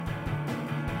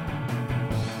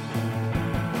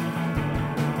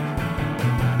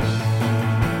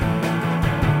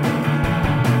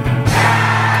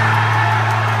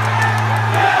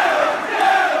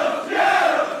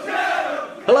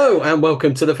and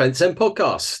welcome to the Fence End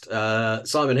podcast.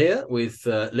 Simon here with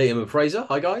Liam and Fraser.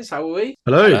 Hi guys, how are we?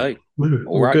 Hello. Hello.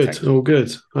 All right, good. Thanks. All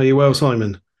good. Are you well,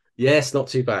 Simon? Yes, not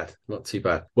too bad. Not too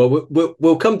bad. Well,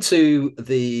 we'll come to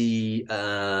the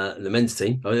men's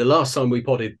team. I mean, the last time we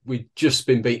podded, we'd just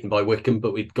been beaten by Wycombe,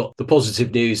 but we'd got the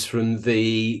positive news from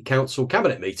the council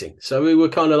cabinet meeting. So we were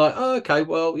kind of like, oh, okay,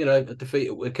 well, a defeat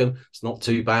at Wycombe, it's not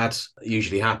too bad. It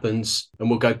usually happens, and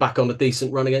we'll go back on a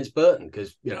decent run against Burton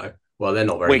because well, they're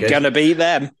not very good. We're going to beat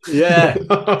them. Yeah.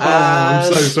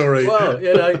 I'm so sorry. Well,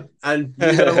 and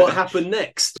you know what happened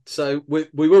next. So we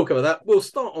will cover that. We'll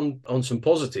start on some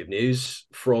positive news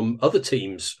from other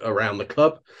teams around the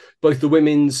club. Both the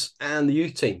women's and the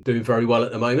youth team doing very well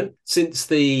at the moment. Since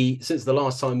the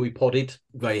last time we podded,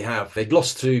 they'd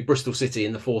lost to Bristol City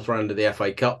in the fourth round of the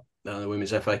FA Cup, the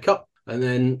Women's FA Cup, and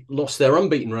then lost their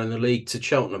unbeaten run in the league to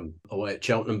Cheltenham, away at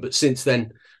Cheltenham. But since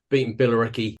then, beaten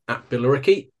Billericay at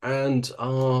Billericay and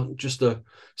are just a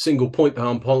single point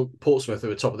behind Portsmouth,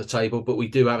 who are top of the table, but we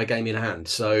do have a game in hand.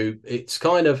 So it's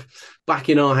kind of back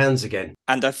in our hands again.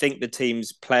 And I think the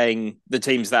teams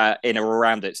that are in or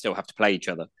around it still have to play each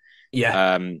other.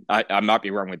 Yeah. I might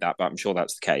be wrong with that, but I'm sure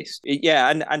that's the case. Yeah,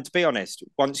 and to be honest,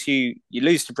 once you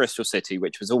lose to Bristol City,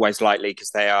 which was always likely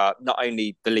because they are not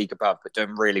only the league above, but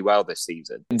doing really well this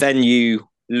season, then you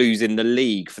lose in the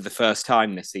league for the first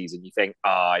time this season, you think,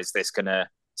 is this gonna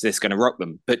rock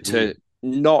them? But to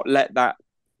not let that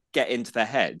get into their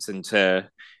heads, and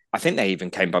I think they even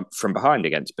came from behind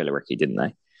against Billericay, didn't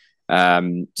they? I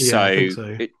think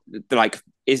so.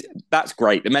 That's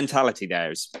great. The mentality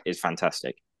there is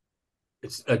fantastic.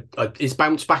 It's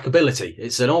bounce back ability.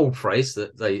 It's an old phrase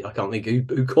that I can't think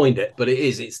who coined it, but it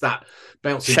is. It's that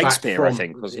bouncing Shakespeare, back from, I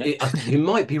think, wasn't it? You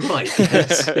might be right.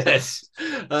 Yes.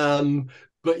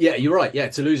 But yeah, you're right. Yeah,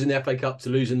 to lose in the FA Cup,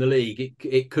 to lose in the league,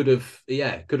 it could have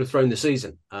thrown the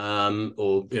season,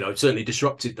 or certainly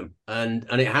disrupted them, and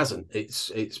it hasn't.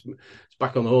 It's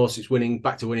back on the horse. It's winning,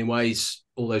 back to winning ways.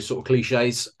 All those sort of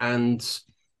cliches, and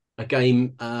a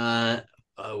game a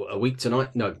week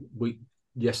tonight. No,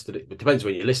 yesterday. It depends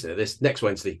when you're listening to this. Next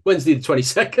Wednesday the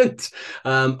 22nd,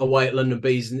 away at London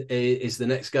Bees is the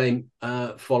next game,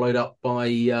 followed up by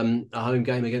a home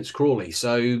game against Crawley.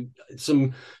 So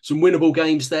some winnable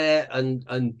games there, and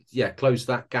close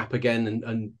that gap again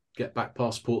and get back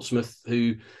past Portsmouth,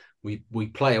 who we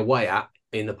play away at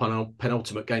in the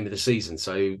penultimate game of the season.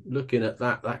 So looking at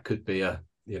that could be a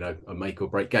make or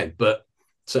break game, but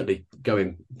certainly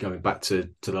going back to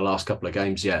the last couple of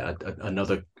games,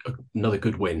 another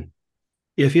good win.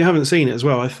 Yeah, if you haven't seen it as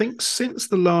well, I think since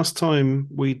the last time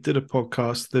we did a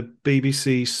podcast, the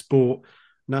BBC Sport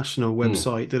National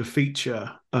website did a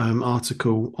feature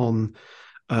article on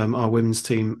our women's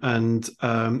team, and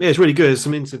it's really good. There's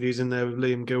some interviews in there with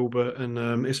Liam Gilbert,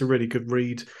 and it's a really good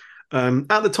read.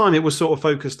 At the time, it was sort of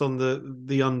focused on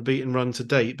the unbeaten run to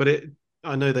date, but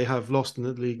I know they have lost in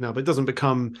the league now, but it doesn't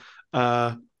become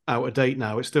out of date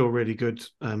now. It's still a really good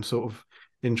sort of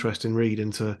interesting read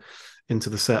into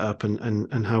the setup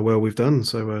and how well we've done.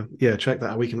 So check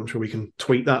that out. I'm sure we can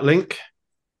tweet that link.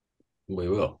 We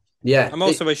will. Yeah. I'm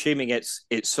also assuming it's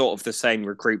sort of the same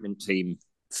recruitment team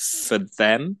for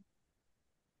them.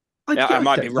 I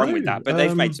might be wrong with that, but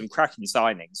they've made some cracking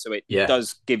signings, so it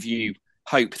does give you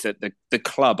hope that the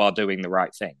club are doing the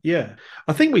right thing. Yeah,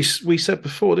 I think we said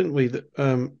before, didn't we,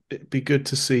 that it'd be good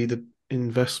to see the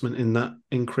investment in that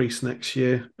increase next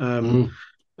year,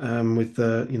 with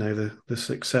the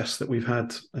success that we've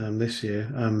had this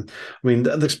year. I mean,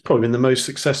 that's probably been the most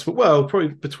successful. Well, probably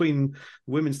between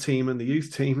the women's team and the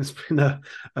youth team, it's been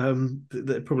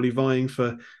they're probably vying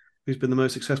for who's been the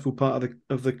most successful part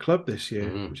of the club this year,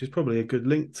 which is probably a good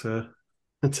link to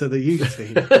the youth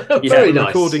team. Very nice.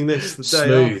 Recording this the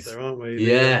day after, aren't we?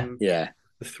 The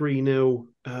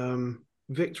 3-0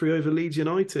 victory over Leeds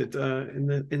United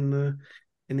in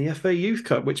the FA Youth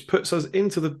Cup, which puts us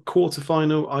into the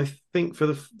quarterfinal. I think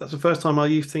that's the first time our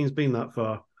youth team's been that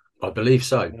far. I believe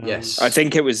so. Yes, I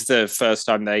think it was the first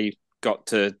time they got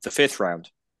to the fifth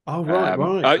round. Oh right,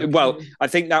 right. Well, I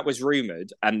think that was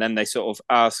rumoured, and then they sort of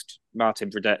asked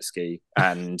Martin Brodetsky,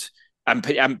 and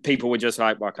people were just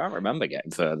like, "Well, I can't remember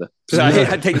getting further." So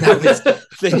I think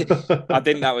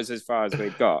that was as far as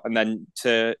we got, and then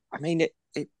it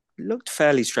looked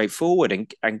fairly straightforward,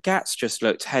 and Gats just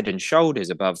looked head and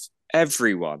shoulders above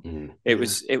everyone. It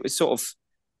was sort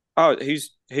of,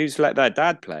 who's let their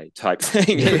dad play type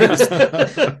thing.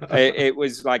 It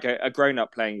was like a grown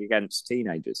up playing against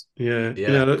teenagers. Yeah.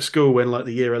 At school when like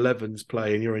the year 11s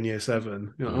play and you're in year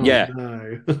 7. You're like,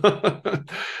 no.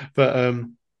 But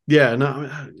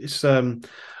it's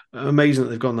amazing that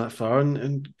they've gone that far.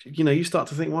 And you start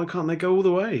to think, why can't they go all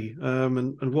the way?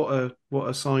 And what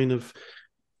a sign of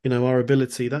our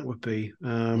ability that would be.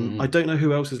 I don't know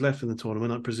who else is left in the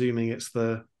tournament. I'm presuming it's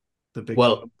the big.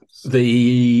 Well,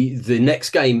 the next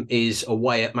game is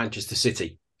away at Manchester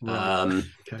City. Right.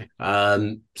 Okay.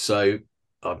 So.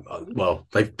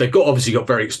 They've obviously got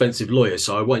very expensive lawyers,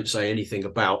 so I won't say anything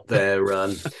about their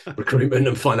recruitment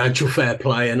and financial fair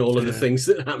play and all of the things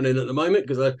that are happening at the moment,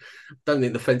 because I don't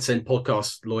think the Fence End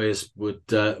podcast lawyers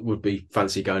would be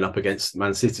fancy going up against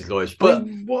Man City's lawyers. But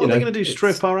what are they going to do?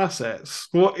 Strip our assets?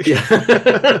 What? Yeah.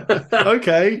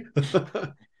 Okay.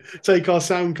 Take our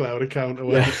SoundCloud account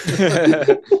away.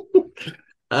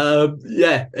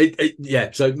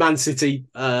 Yeah. So Man City,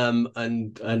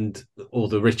 and all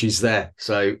the riches there.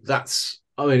 So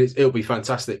it'll be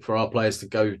fantastic for our players to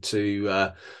go to.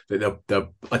 I doubt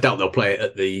they'll play it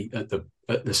at the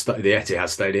Etihad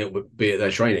Stadium. It would be at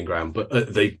their training ground, but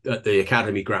at the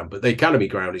academy ground. But the academy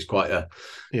ground is quite a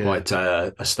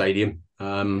stadium.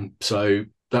 So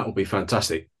that will be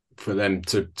fantastic for them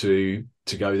to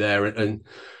go there and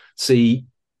see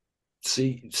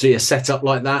a setup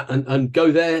like that and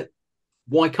go there.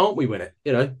 Why can't we win it?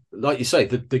 Like you say,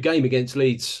 the game against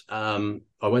Leeds, I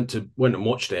went and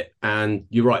watched it, and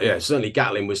you're right. Yeah, certainly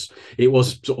Gatlin was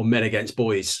sort of men against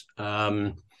boys. But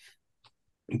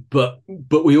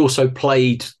we also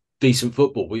played decent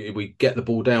football. We get the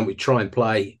ball down, we try and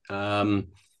play. And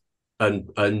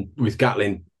with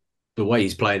Gatlin, the way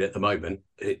he's playing at the moment,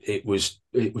 it was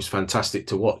fantastic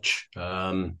to watch.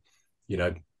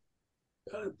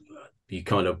 You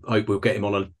kind of hope we'll get him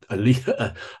on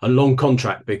a long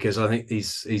contract, because I think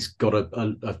he's got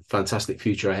a fantastic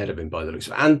future ahead of him by the looks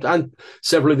of it. And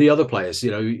several of the other players,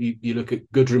 you look at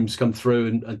Goodrum's come through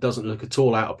and doesn't look at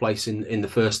all out of place in the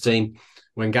first team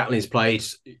when Gatlin's played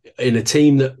in a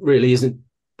team that really isn't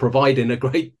providing a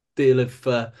great deal of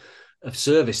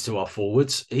service to our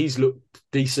forwards. He's looked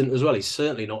decent as well. He's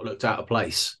certainly not looked out of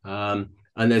place. And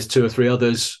there's two or three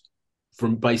others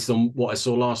based on what I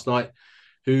saw last night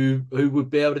who would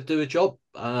be able to do a job.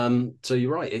 So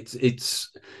you're right.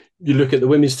 It's you look at the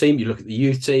women's team, you look at the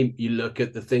youth team, you look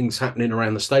at the things happening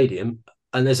around the stadium,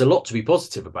 and there's a lot to be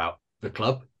positive about the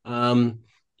club.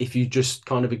 If you just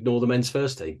kind of ignore the men's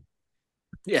first team.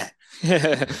 Yeah.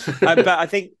 But I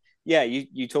think,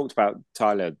 you talked about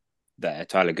Tyler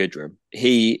Goodrum.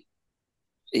 He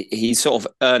sort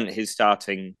of earned his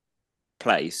starting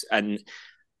place, and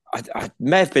I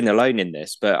may have been alone in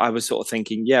this, but I was sort of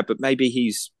thinking, but maybe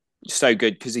he's so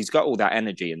good because he's got all that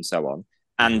energy and so on,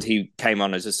 and he came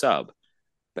on as a sub.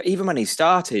 But even when he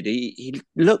started, he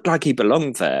looked like he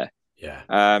belonged there. Yeah.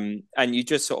 And you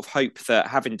just sort of hope that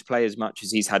having to play as much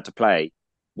as he's had to play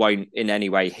won't in any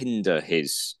way hinder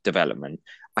his development.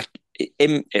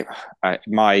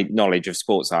 My knowledge of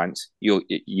sports science,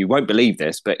 you won't believe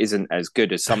this, but isn't as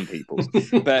good as some people's.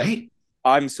 But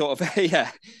I'm sort of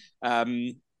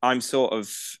I'm sort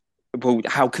of, well,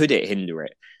 how could it hinder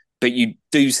it? But you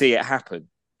do see it happen.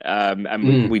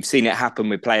 And we've seen it happen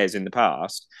with players in the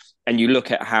past. And you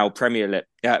look at how Premier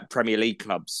League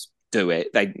clubs do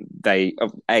it.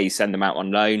 They send them out on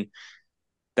loan.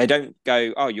 They don't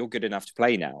go, oh, you're good enough to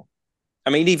play now. I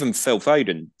mean, even Phil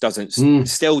Foden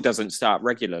still doesn't start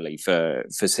regularly for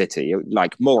City.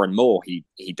 Like more and more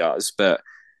he does, but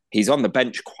he's on the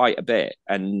bench quite a bit,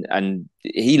 and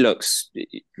he looks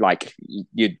like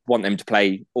you'd want him to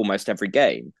play almost every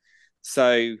game.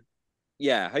 So,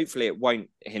 hopefully it won't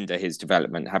hinder his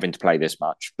development having to play this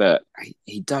much, but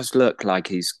he does look like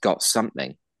he's got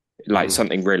something,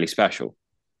 something really special.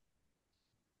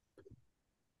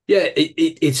 Yeah,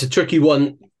 it's a tricky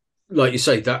one. Like you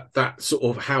say, that sort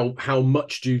of how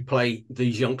much do you play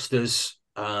these youngsters?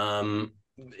 In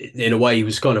a way, he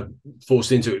was kind of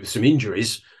forced into it with some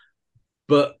injuries.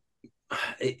 But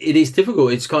it is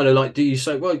difficult. It's kind of like, do you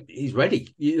say, well, he's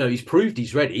ready? He's proved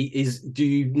he's ready. Do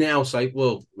you now say,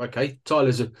 well, okay,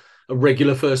 Tyler's a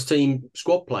regular first team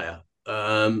squad player?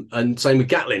 And same with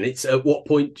Gatlin. It's at what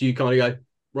point do you kind of go,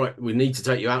 right, we need to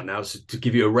take you out now to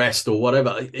give you a rest or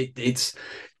whatever?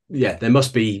 There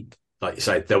must be, like you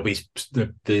say, there'll be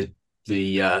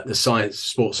the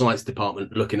sports science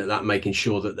department looking at that, making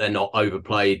sure that they're not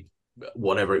overplayed,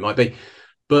 whatever it might be.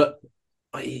 But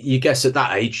you guess at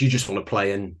that age, you just want to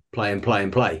play and play and play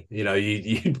and play.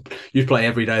 You'd play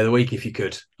every day of the week if you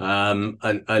could.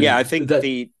 I think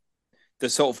the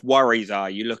sort of worries are,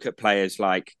 you look at players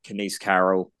like Kenise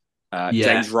Carroll,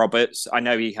 James Roberts. I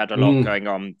know he had a lot going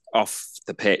on off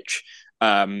the pitch.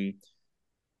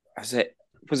 Was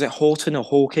it Horton or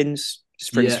Hawkins?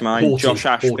 Springs to mind. Horton, Josh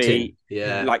Ashby. Horton.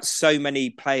 Yeah. Like so many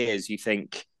players, you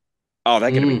think, oh,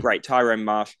 they're going to be great. Tyrone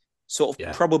Marsh. sort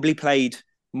of probably played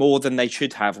more than they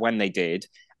should have when they did.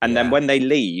 And then when they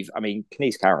leave, I mean,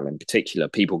 Kenise Carroll in particular,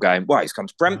 people going, well, he's gone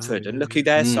to Brentford and look who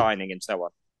they're signing and so on.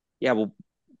 Yeah, well,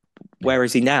 where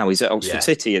is he now? He's at Oxford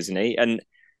City, isn't he?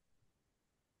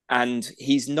 And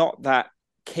he's not that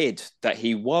kid that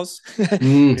he was.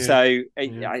 So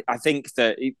I think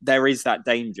that there is that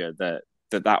danger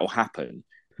that will happen.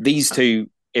 These two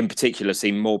in particular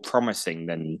seem more promising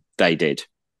than they did.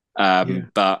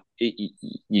 But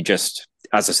you just,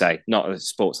 as I say, not a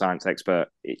sports science expert,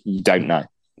 you don't know.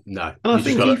 No. And I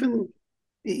think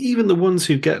even the ones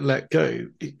who get let go,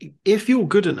 if you're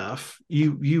good enough,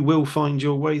 you will find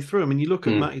your way through. I mean, you look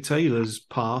at Matty Taylor's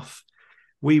path.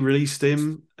 We released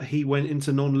him. He went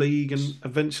into non-league and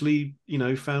eventually,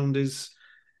 found his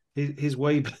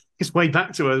way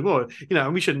back to us. Well,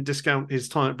 and we shouldn't discount his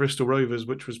time at Bristol Rovers,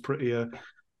 which was pretty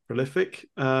prolific.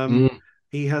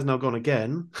 He has now gone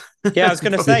again. Yeah, I was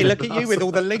going to say, look at you with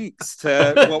all the links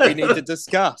to what we need to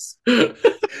discuss.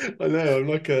 I know. I'm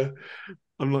like,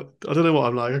 I don't know what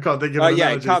I'm like. I can't think of.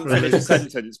 Can't finish a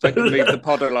sentence, but can move the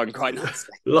pod along quite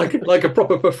nicely, like a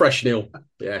proper professional.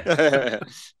 Yeah.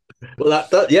 Well,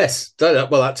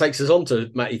 that takes us on to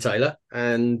Matty Taylor,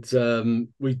 and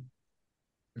we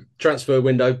transfer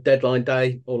window, deadline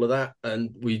day, all of that,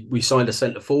 and we signed a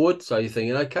centre forward. So you're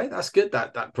thinking, okay, that's good.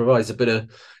 That provides a bit of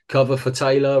cover for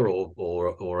Taylor,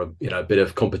 or a bit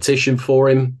of competition for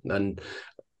him. And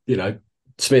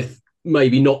Smith,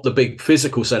 maybe not the big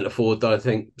physical centre forward that I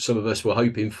think some of us were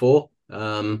hoping for,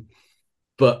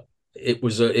 but it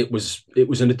was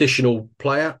an additional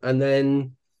player. And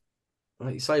then,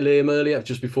 like you say, Liam, earlier,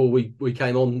 just before we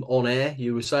came on air,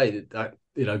 you were saying that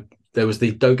there was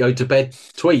the "don't go to bed"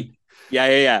 tweet.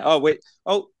 Yeah.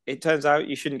 It turns out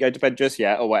you shouldn't go to bed just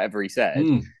yet, or whatever he said.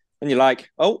 And you're like,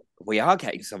 we are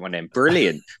getting someone in.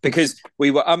 Brilliant. Because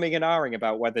we were umming and ahhing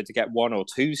about whether to get one or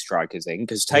two strikers in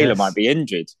because Taylor might be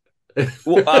injured.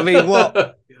 I mean,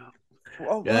 what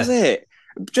was it?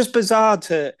 Just bizarre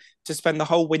to spend the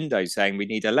whole window saying we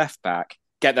need a left back,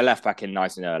 get the left back in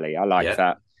nice and early. I like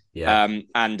that. Yeah.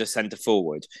 And a centre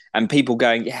forward. And people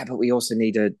going, but we also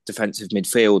need a defensive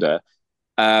midfielder.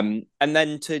 And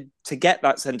then to get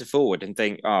that centre forward and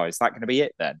think, is that going to be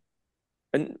it then?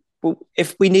 And well,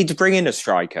 if we need to bring in a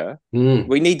striker,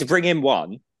 we need to bring in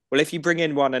one. Well, if you bring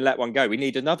in one and let one go, we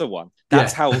need another one.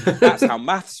 That's how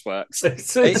maths works.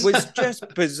 It was just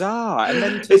bizarre. And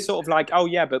then to sort of like,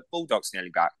 but Bulldog's nearly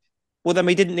back. Well, then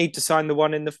we didn't need to sign the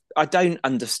one in the. I don't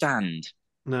understand.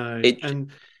 No,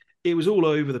 and it was all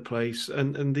over the place.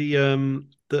 And the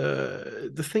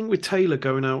thing with Taylor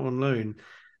going out on loan,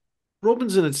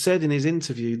 Robinson had said in his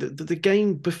interview that the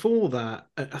game before that,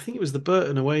 I think it was the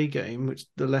Burton away game, which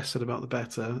the less said about the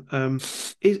better,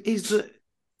 is that,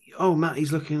 Matt,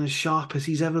 he's looking as sharp as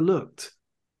he's ever looked.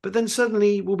 But then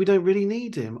suddenly, we don't really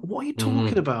need him. What are you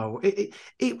talking about? It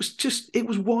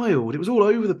was wild. It was all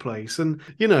over the place. And,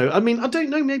 I mean, I don't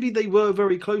know, maybe they were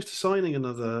very close to signing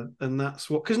another, and that's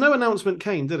what, because no announcement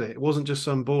came, did it? It wasn't just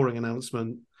some boring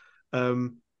announcement.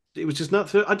 It was just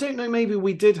nuts. I don't know, maybe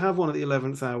we did have one at the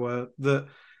 11th hour that,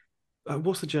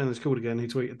 what's the journalist called again who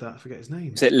tweeted that? I forget his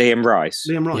name. Is it Liam Rice?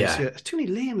 Liam Rice, yeah. There's too many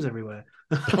Liams everywhere.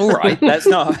 All right, let's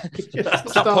not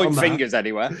point fingers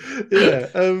anywhere. Yeah.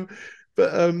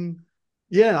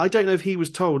 I don't know if he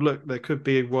was told, look, there could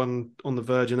be one on the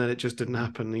verge, and then it just didn't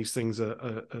happen. These things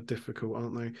are difficult,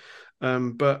 aren't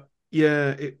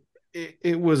they?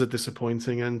 It was a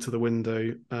disappointing end to the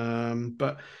window.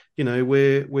 But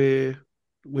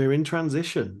we're in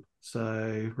transition,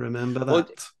 so remember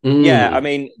that. Yeah, I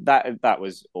mean that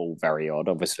was all very odd.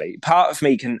 Obviously, part of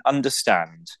me can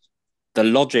understand the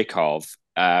logic of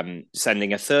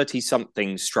sending a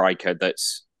 30-something striker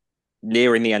that's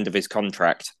nearing the end of his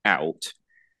contract out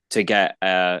to get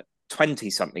a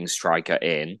 20-something striker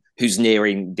in who's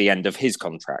nearing the end of his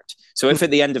contract. So if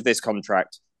at the end of this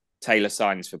contract, Taylor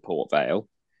signs for Port Vale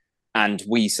and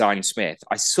we sign Smith,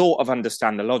 I sort of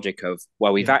understand the logic of,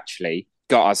 well, we've actually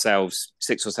got ourselves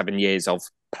 6 or 7 years of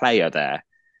player there.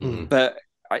 But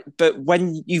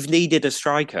when you've needed a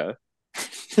striker,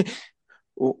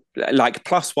 like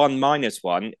 +1,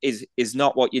 -1 is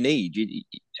not what you need.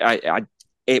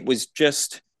 It was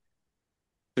just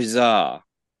bizarre.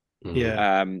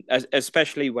 Yeah.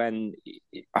 Especially when,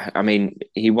 I mean,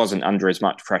 he wasn't under as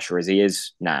much pressure as he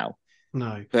is now.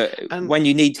 No. But when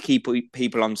you need to keep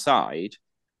people on side,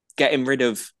 getting rid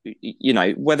of,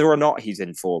 whether or not he's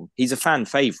in form, he's a fan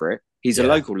favourite. He's a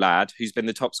local lad who's been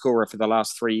the top scorer for the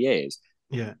last 3 years.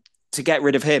 Yeah. To get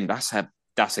rid of him, that's a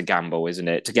gamble, isn't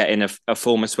it? To get in a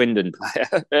former Swindon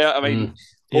player. I mean,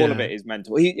 All of it is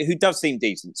mental. Who does seem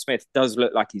decent. Smith does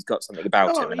look like he's got something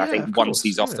about him, and I think once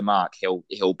he's off the mark,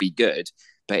 he'll be good.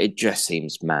 But it just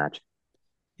seems mad.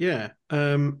 Yeah,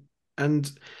 and I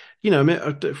mean,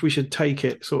 if we should take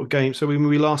it sort of game. So when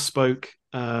we last spoke,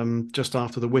 just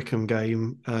after the Wycombe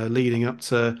game, leading up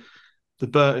to the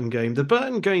Burton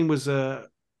game, was a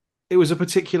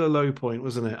particular low point,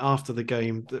 wasn't it? After the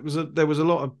game, there was a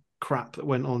lot of crap that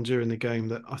went on during the game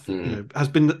that I think has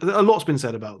been a lot's been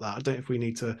said about that. I don't know if we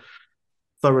need to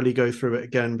thoroughly go through it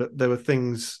again, but there were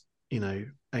things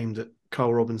aimed at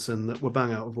Carl Robinson that were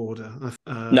bang out of order.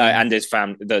 No, and his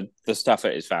family, the stuff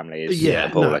at his family is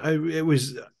it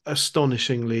was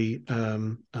astonishingly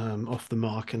off the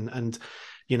mark, and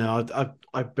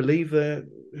I believe that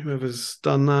whoever's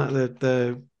done that,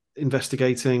 they're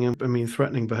investigating and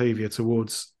threatening behaviour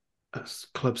towards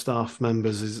club staff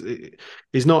members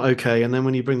is not okay. And then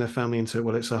when you bring their family into it,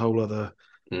 well, it's a whole other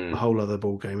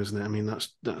ball game, isn't it? I mean,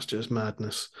 that's just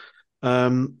madness.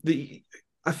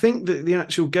 I think that the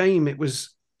actual game,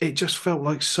 it just felt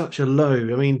like such a low.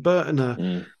 I mean, Burton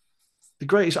are the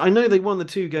greatest. I know they won the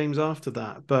 2 games after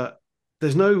that, but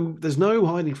there's no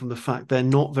hiding from the fact they're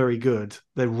not very good.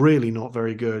 They're really not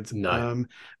very good. No.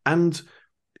 And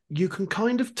you can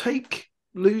kind of take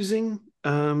losing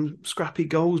scrappy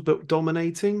goals but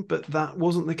dominating, but that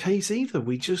wasn't the case either.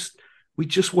 We just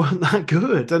weren't that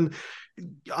good. And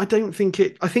I think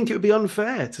it would be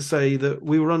unfair to say that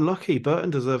we were unlucky. Burton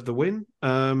deserved the win.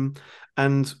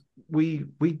 And we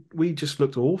just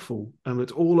looked awful and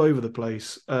looked all over the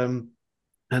place. So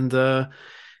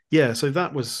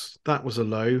that was a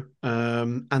low.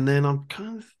 And then I'm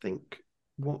kind of think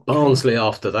what Barnsley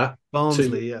after that.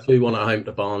 2-1 at home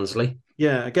to Barnsley.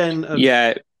 Yeah, again.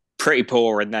 Pretty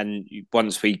poor. And then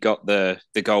once we got the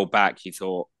goal back, you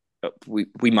thought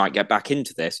we might get back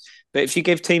into this. But if you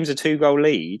give teams a 2-goal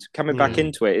lead, coming back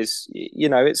into it is,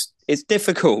 it's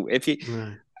difficult.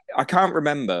 I can't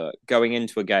remember going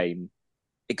into a game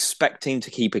expecting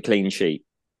to keep a clean sheet.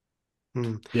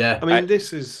 Yeah, I mean,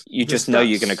 this is know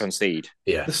you're going to concede.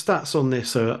 Yeah, the stats on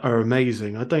this are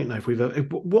amazing. I don't know if we've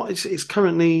it's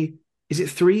currently, is it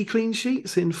 3 clean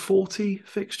sheets in 40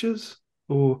 fixtures,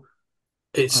 or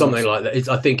it's something like that.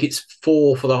 I think it's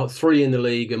 4 for the 3 in the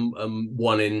league and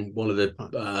 1 in one of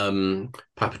the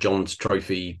Papa John's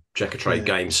Trophy Checkatrade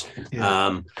games.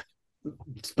 Yeah.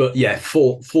 But yeah,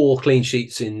 four clean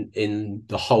sheets in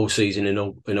the whole season in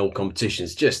all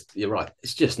competitions. Just, you're right,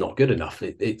 it's just not good enough.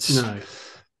 It's no,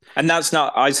 and that's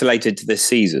not isolated to this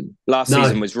season. Last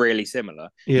season was really similar.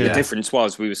 Yeah. The difference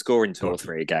was we were scoring 2 or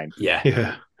 3 a game.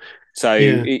 Yeah. So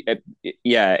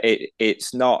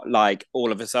it's not like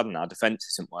all of a sudden our defense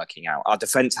isn't working out. Our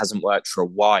defense hasn't worked for a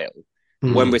while.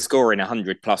 When we're scoring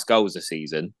 100+ goals a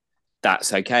season,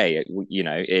 that's okay.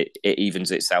 It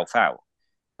evens itself out.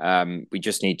 We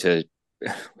just need to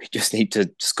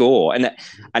score,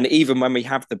 and even when we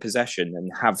have the possession and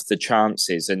have the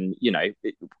chances, and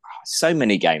so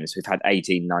many games we've had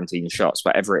 18, 19 shots,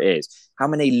 whatever it is. How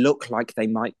many look like they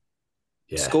might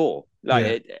score?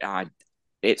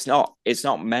 It's not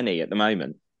many at the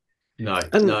moment. No,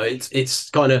 it's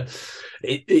kind of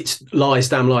it's lies,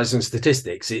 damn lies, and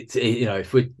statistics.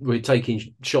 If we're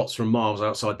taking shots from miles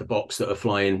outside the box that are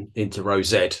flying into row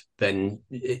Z, then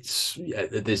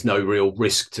there's no real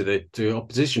risk to the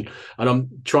opposition. And I'm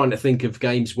trying to think of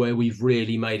games where we've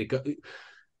really made a go.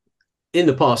 In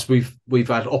the past, we've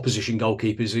had opposition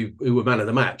goalkeepers who were man of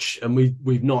the match, and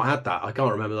we've not had that. I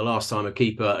can't remember the last time a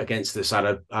keeper against us had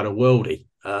a worldie.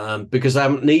 Because they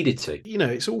haven't needed to.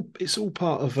 It's all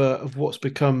part of what's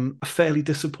become a fairly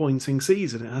disappointing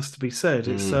season. It has to be said.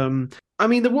 It's I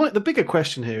mean, the bigger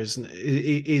question here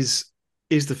is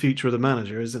the future of the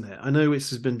manager, isn't it? I know this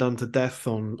has been done to death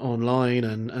online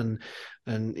and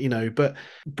but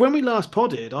when we last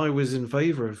podded, I was in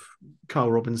favour of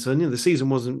Carl Robinson. The season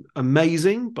wasn't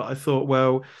amazing, but I thought,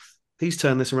 well, he's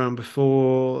turned this around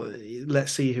before.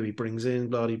 Let's see who he brings in.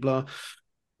 Blah blah blah.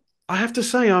 I have to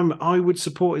say, I would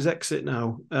support his exit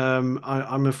now.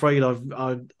 I'm afraid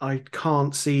I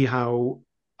can't see how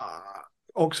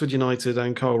Oxford United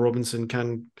and Carl Robinson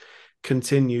can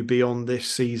continue beyond this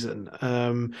season.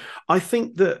 I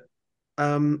think that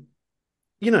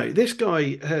this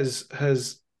guy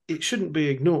has it shouldn't be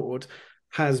ignored,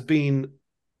 has been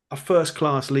a first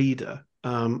class leader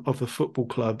of the football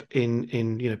club in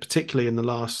particularly in the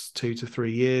last 2 to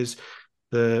 3 years.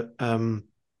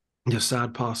 The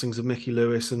sad passings of Mickey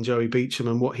Lewis and Joey Beecham,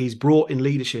 and what he's brought in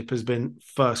leadership has been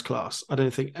first class. I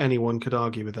don't think anyone could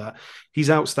argue with that.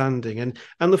 He's outstanding, and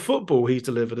the football he's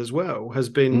delivered as well has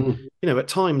been, at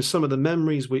times some of the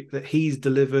memories that he's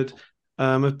delivered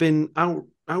have been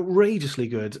outrageously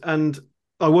good. And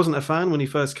I wasn't a fan when he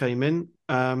first came in.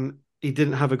 He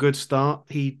didn't have a good start.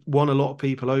 He won a lot of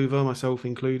people over, myself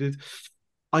included.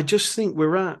 I just think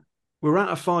we're at a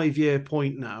 5-year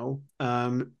point now.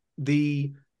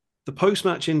 The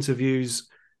post-match interviews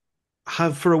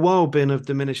have for a while been of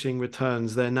diminishing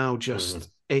returns. They're now just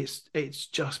it's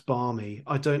just balmy.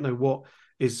 I don't know what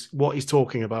he's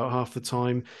talking about half the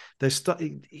time.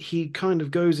 He kind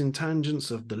of goes in tangents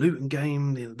of the Luton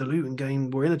game, the Luton game.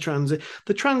 We're in a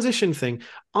the transition thing.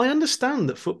 I understand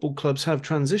that football clubs have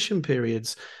transition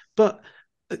periods, but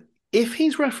if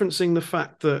he's referencing the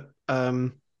fact that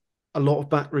a lot of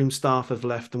backroom staff have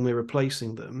left and we're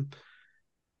replacing them,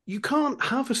 you can't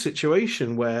have a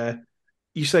situation where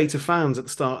you say to fans at the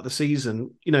start of the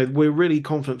season, we're really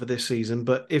confident for this season,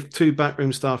 but if 2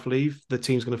 backroom staff leave, the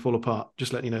team's going to fall apart.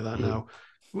 Just letting you know that now.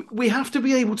 We have to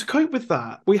be able to cope with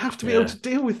that. We have to be able to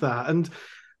deal with that. And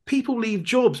people leave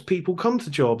jobs, people come to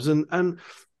jobs, and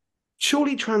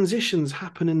surely transitions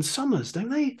happen in summers, don't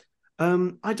they?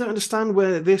 I don't understand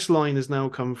where this line has now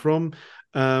come from.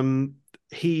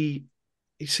 He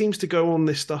seems to go on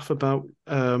this stuff about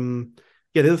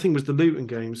the other thing was the Luton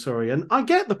game, sorry. And I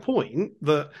get the point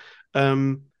that,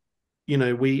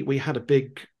 we had a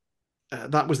big,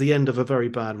 that was the end of a very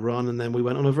bad run, and then we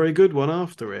went on a very good one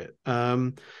after it.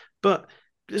 But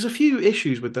there's a few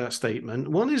issues with that statement.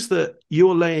 One is that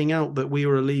you're laying out that we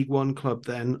were a League One club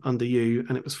then under you,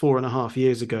 and it was 4.5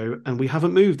 years ago, and we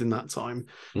haven't moved in that time.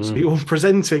 So you're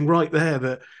presenting right there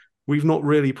that we've not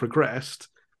really progressed.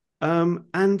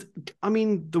 And I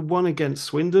mean, the one against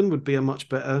Swindon would be a much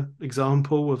better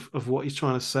example of what he's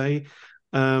trying to say.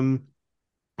 I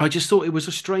just thought it was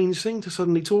a strange thing to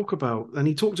suddenly talk about. And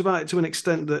he talked about it to an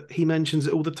extent that he mentions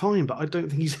it all the time, but I don't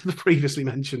think he's ever previously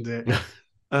mentioned it.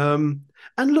 And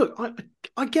look,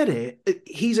 I get it.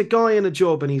 He's a guy in a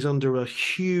job and he's under a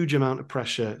huge amount of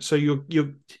pressure. So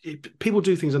people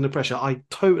do things under pressure. I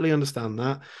totally understand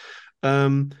that.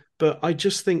 But I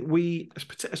just think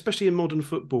especially in modern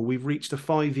football, we've reached a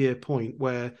 5-year point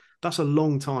where that's a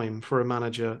long time for a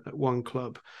manager at one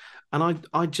club. And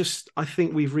I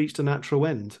think we've reached a natural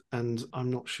end, and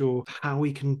I'm not sure how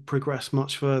we can progress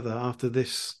much further after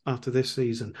this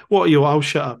season. I'll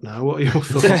shut up now. What are your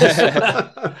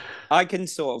thoughts? I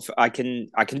can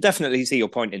definitely see your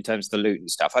point in terms of the Luton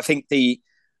stuff. I think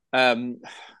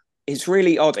it's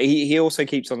really odd. He also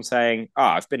keeps on saying,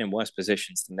 I've been in worse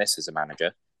positions than this as a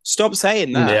manager. Stop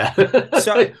saying that. Yeah.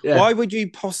 So why would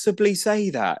you possibly say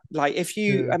that? Like, if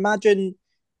you imagine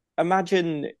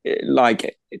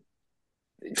like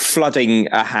flooding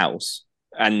a house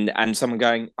and someone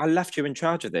going, I left you in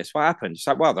charge of this. What happened? It's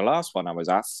like, well, the last one I was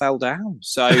at fell down.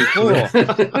 So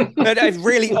a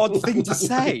really odd thing to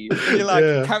say. You're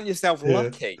like, count yourself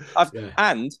lucky.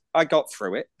 And I got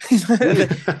through it.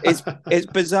 It's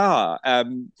bizarre.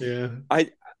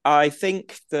 I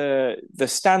think the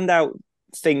standout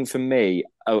thing for me,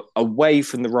 away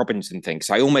from the Robinson thing, because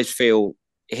I almost feel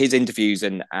his interviews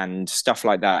and stuff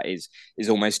like that is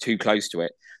almost too close to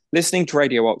it. Listening to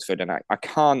Radio Oxford, and I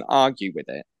can't argue with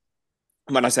it.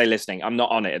 When I say listening, I'm not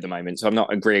on it at the moment, so I'm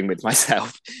not agreeing with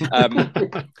myself.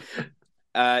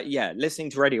 Listening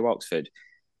to Radio Oxford,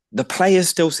 the players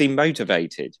still seem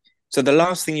motivated. So the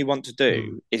last thing you want to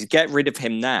do is get rid of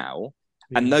him now,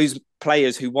 and those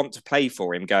players who want to play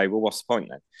for him go, well, what's the point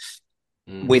then?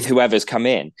 With whoever's come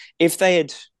in. If they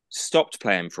had stopped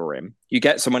playing for him, you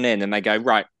get someone in and they go,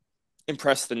 right,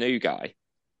 impress the new guy.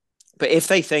 But if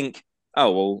they think,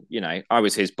 oh, well, I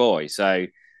was his boy, so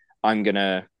I'm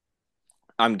gonna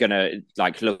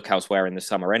like look elsewhere in the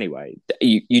summer anyway.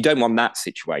 You don't want that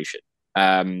situation,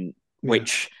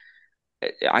 which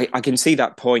I can see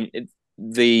that point.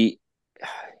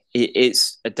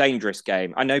 It's a dangerous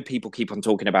game. I know people keep on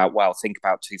talking about, well, think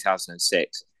about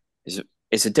 2006.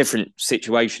 It's a different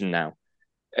situation now.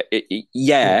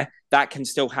 That can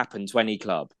still happen to any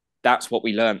club. That's what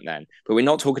we learned then. But we're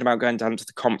not talking about going down to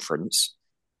the conference.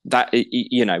 That,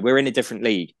 we're in a different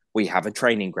league. We have a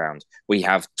training ground. We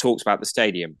have talks about the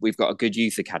stadium. We've got a good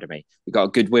youth academy. We've got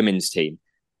a good women's team.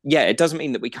 Yeah, it doesn't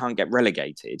mean that we can't get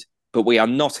relegated, but we are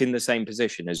not in the same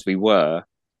position as we were,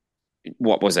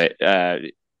 what was it?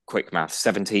 Quick math,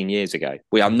 17 years ago.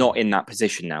 We are not in that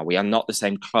position now. We are not the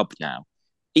same club now.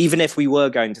 Even if we were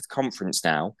going to the conference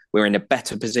now, we're in a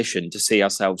better position to see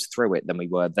ourselves through it than we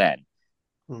were then.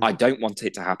 I don't want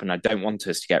it to happen. I don't want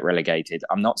us to get relegated.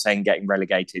 I'm not saying getting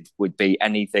relegated would be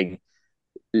anything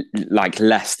like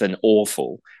less than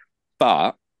awful,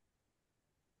 but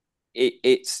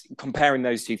it's comparing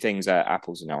those two things are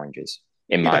apples and oranges,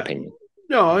 in my opinion.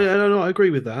 No, I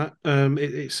agree with that.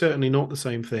 It's certainly not the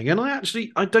same thing. And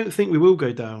I don't think we will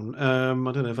go down.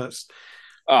 I don't know if that's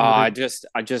Oh, I just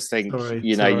think, Sorry.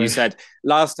 you said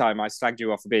last time I slagged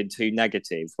you off for being too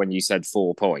negative when you said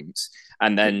 4 points,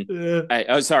 and then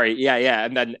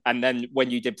and then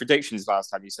when you did predictions last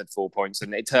time, you said 4 points,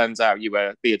 and it turns out you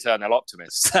were the eternal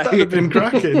optimist. So. That'd have been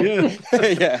cracking,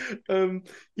 yeah.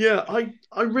 Yeah.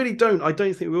 I really don't. I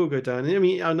don't think we'll go down. I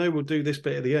mean, I know we'll do this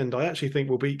bit at the end. I actually think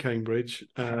we'll beat Cambridge.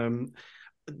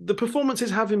 The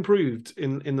performances have improved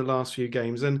in the last few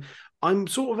games, and I'm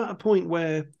sort of at a point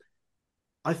where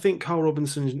I think Carl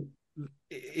Robinson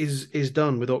is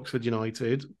done with Oxford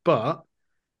United, but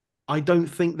I don't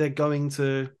think they're going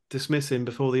to dismiss him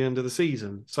before the end of the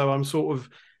season. So I'm sort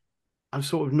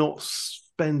of not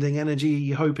spending energy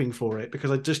hoping for it,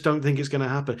 because I just don't think it's going to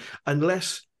happen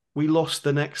unless we lost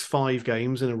the next 5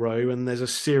 games in a row and there's a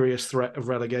serious threat of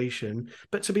relegation.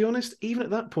 But to be honest, even at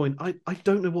that point, I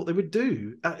don't know what they would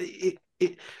do. Are you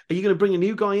going to bring a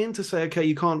new guy in to say, okay,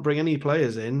 you can't bring any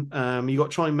players in? You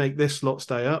got to try and make this lot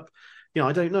stay up.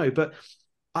 I don't know, but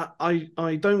I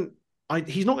don't.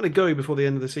 He's not going to go before the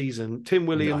end of the season. Tim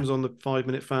Williams on the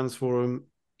 5-Minute Fans Forum,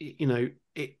 it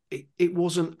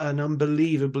wasn't an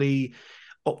unbelievably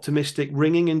optimistic,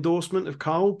 ringing endorsement of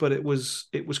Carl, but it was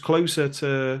closer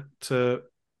to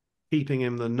keeping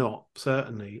him than not,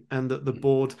 certainly, and that the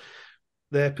board,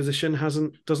 their position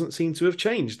doesn't seem to have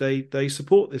changed. They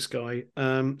support this guy,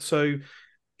 so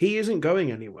he isn't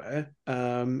going anywhere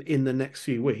in the next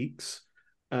few weeks.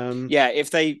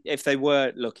 If they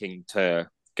were looking to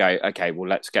go, okay, well,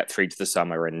 let's get through to the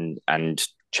summer and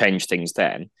change things,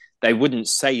 then they wouldn't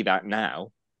say that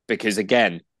now, because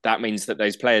again, that means that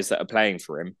those players that are playing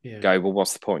for him go, well,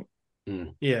 what's the point?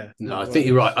 Yeah, no, I think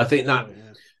you're right. I think that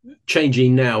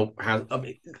changing now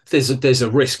there's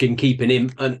a risk in keeping him,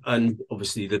 and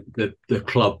obviously the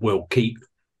club will keep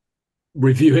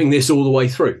reviewing this all the way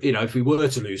through. If we were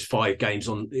to lose 5 games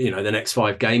on the next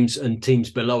 5 games and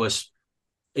teams below us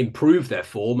improve their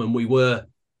form and we were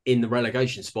in the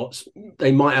relegation spots,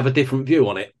 they might have a different view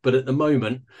on it. But at the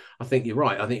moment, I think you're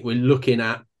right. I think we're looking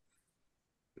at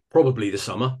probably the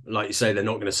summer. Like you say, they're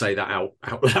not going to say that out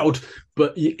loud,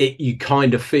 but you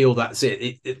kind of feel that's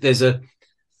it.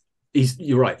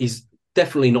 You're right. He's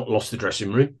definitely not lost the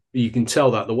dressing room. You can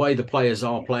tell that the way the players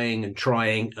are playing and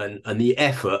trying and the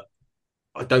effort.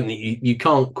 I don't think you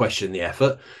can't question the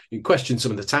effort. You can question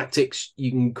some of the tactics. You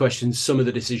can question some of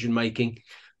the decision making,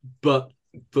 but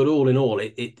all in all,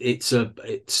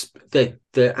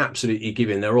 they're absolutely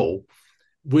giving their all.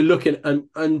 We're looking,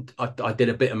 and I did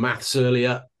a bit of maths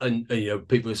earlier, and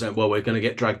people are saying, well, we're going to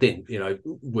get dragged in.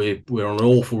 We're on an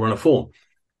awful run of form,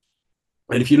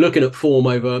 and if you're looking at form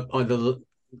over either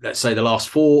let's say the last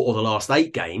 4 or the last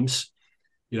 8 games,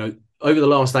 over the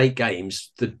last 8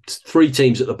 games, the 3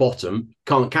 teams at the bottom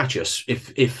can't catch us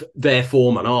if their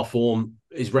form and our form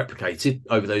is replicated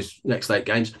over those next 8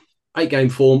 games. 8-game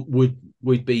form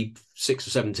would be 6 or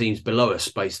 7 teams below us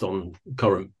based on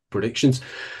current predictions.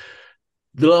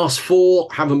 The last 4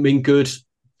 haven't been good,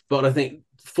 but I think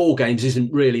 4 games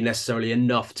isn't really necessarily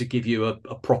enough to give you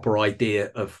a proper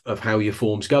idea of how your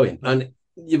form's going. And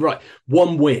you're right,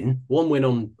 one win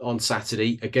on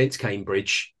Saturday against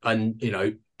Cambridge, and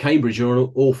Cambridge are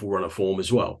an awful run of form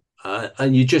as well.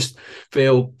 And you just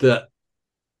feel that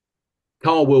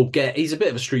Carl will he's a bit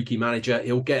of a streaky manager.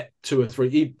 He'll get 2 or 3.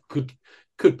 He could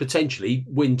potentially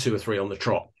win 2 or 3 on the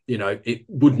trot. It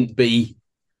wouldn't be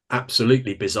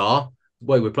absolutely bizarre. The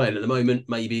way we're playing at the moment,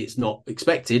 maybe it's not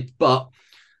expected, or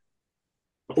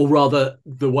rather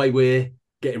the way we're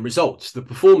getting results. The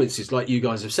performances, like you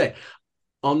guys have said,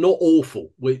 are not awful.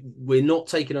 We're not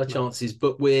taking our chances,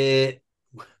 but we're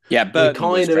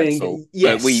kind of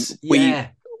yes,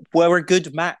 we're a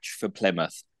good match for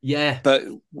Plymouth. Yeah, but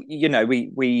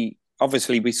we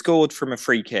obviously we scored from a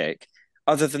free kick.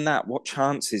 Other than that, what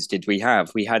chances did we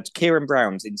have? We had Kieran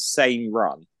Brown's insane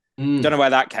run. Don't know where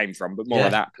that came from, but more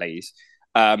of that, please.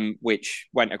 Which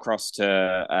went across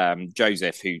to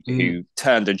Joseph, who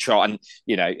turned and shot, and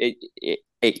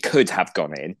it could have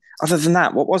gone in. Other than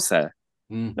that, what was there?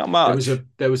 Not much.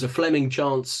 There was a Fleming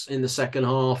chance in the second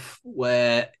half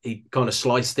where he kind of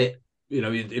sliced it.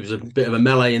 It was a bit of a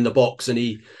melee in the box, and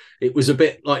it was a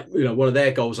bit like one of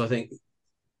their goals. I think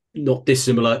not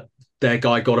dissimilar. Their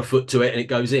guy got a foot to it, and it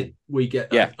goes in. We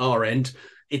get our end.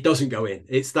 It doesn't go in.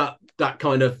 It's that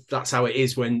kind of, that's how it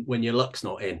is when your luck's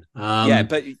not in.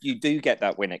 But you do get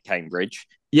that win at Cambridge.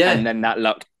 Yeah, and then that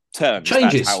luck turns.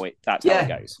 Changes. That's how it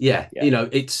goes. Yeah.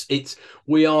 It's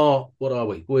we are, what are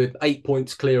we? We're 8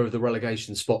 points clear of the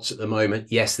relegation spots at the moment.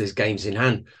 Yes, there's games in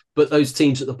hand, but those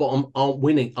teams at the bottom aren't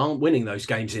winning those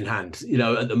games in hand.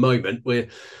 At the moment we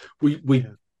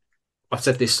I've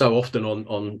said this so often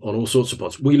on all sorts of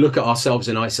pods. We look at ourselves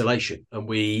in isolation, and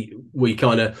we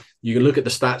kind of, you can look at the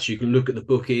stats, you can look at the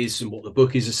bookies and what the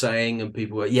bookies are saying, and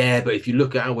people are, yeah, but if you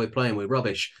look at how we're playing, we're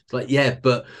rubbish. It's like, yeah,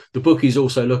 but the bookies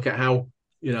also look at how,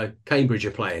 you know, Cambridge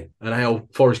are playing and how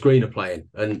Forest Green are playing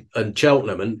and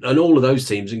Cheltenham and all of those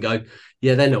teams, and go,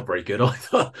 yeah, they're not very good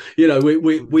either. You know,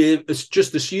 we're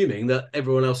just assuming that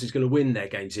everyone else is going to win their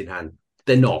games in hand.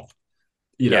 They're not.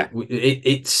 You know,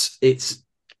 it's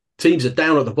teams are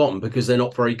down at the bottom because they're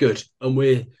not very good, and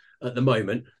we're at the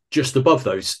moment just above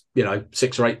those, you know,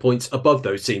 6 or 8 points above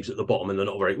those teams at the bottom, and they're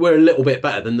not very. We're a little bit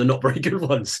better than the not very good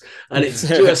ones, and it's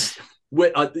just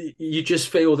you just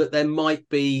feel that there might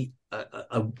be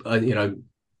a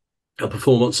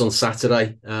performance on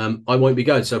Saturday. I won't be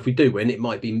going, so if we do win, it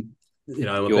might be, you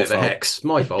know, a bit of a hex,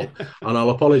 my fault, and I'll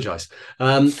apologise.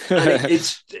 And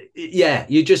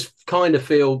you just kind of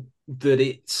feel that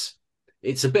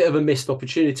it's a bit of a missed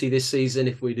opportunity this season.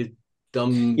 If we'd have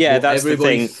done what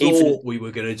everybody thought we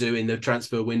were going to do in the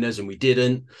transfer windows and we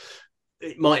didn't,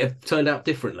 it might have turned out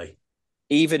differently.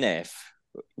 Even if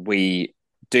we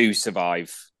do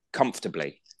survive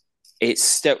comfortably, it's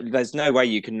still, there's no way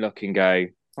you can look and go,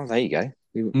 oh, there you go.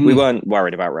 We weren't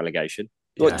worried about relegation.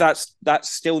 But that's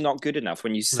still not good enough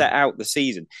when you set out the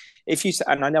season. If you,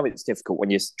 and I know it's difficult when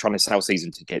you're trying to sell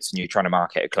season tickets and you're trying to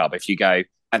market a club. If you go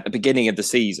at the beginning of the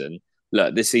season,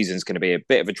 look, this season's going to be a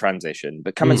bit of a transition,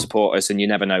 but come and support us, and you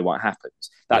never know what happens.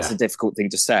 That's a difficult thing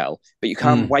to sell, but you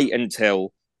can't wait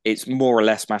until it's more or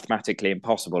less mathematically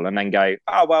impossible and then go,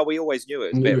 oh, well, we always knew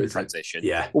it was a bit of a transition.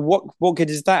 Yeah. Well, what good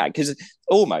is that? Because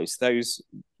almost those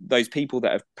people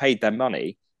that have paid their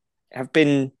money have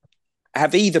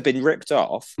either been ripped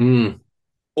off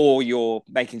or you're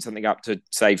making something up to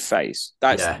save face.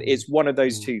 It's one of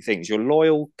those two things. Your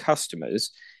loyal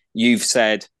customers, you've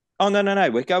said, oh, no,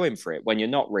 we're going for it, when you're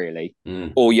not really,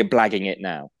 or you're blagging it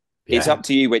now. Yeah. It's up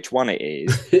to you which one it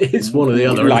is. It's one or the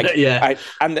other, like, yeah.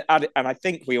 And I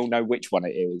think we all know which one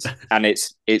it is, and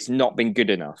it's not been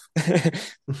good enough.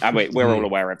 And we're all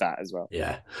aware of that as well.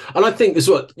 Yeah. And I think there's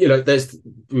what, you know,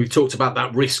 we've talked about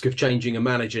that risk of changing a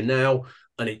manager now,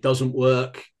 and it doesn't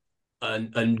work,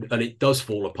 and it does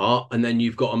fall apart, and then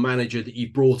you've got a manager that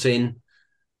you've brought in.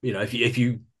 You know, if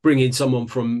you bring in someone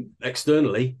from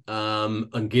externally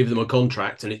and give them a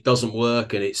contract and it doesn't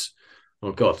work, and it's,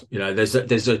 oh God, you know, there's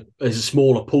a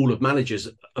smaller pool of managers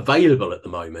available at the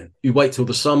moment. You wait till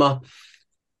the summer,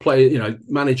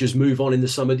 managers move on in the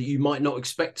summer that you might not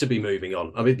expect to be moving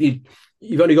on. I mean,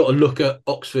 you've only got to look at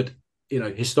Oxford, you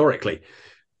know, historically.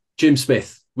 Jim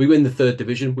Smith, we win the 3rd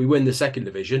division, we win the 2nd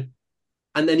division,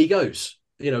 and then he goes.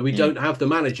 You know, we don't have the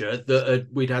manager that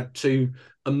we'd had 2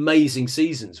 amazing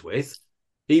seasons with.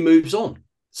 He moves on.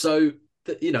 So,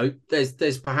 you know,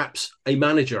 there's perhaps a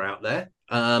manager out there.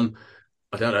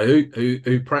 I don't know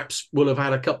who perhaps will have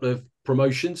had a couple of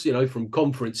promotions, you know, from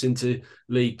Conference into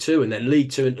League 2 and then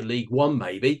League 2 into League 1,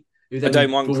 maybe. I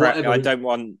don't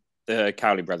want the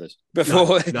Cowley brothers.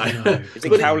 Before, no. Is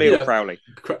it Cowley or Crowley?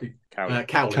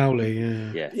 Cowley,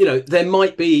 yeah. You know, there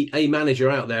might be a manager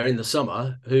out there in the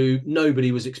summer who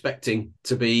nobody was expecting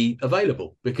to be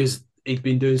available because he'd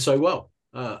been doing so well.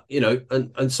 You know,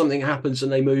 and something happens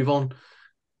and they move on.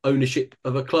 Ownership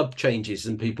of a club changes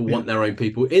and people want their own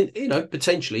people in, you know,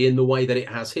 potentially in the way that it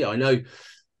has here. I know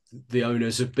the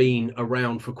owners have been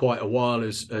around for quite a while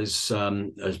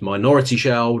as minority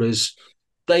shareholders.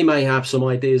 They may have some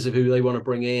ideas of who they want to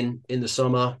bring in the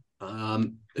summer,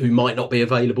 who might not be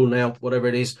available now, whatever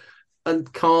it is.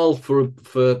 And Carl,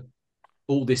 for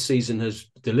all this season has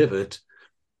delivered,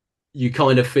 you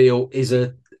kind of feel is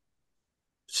a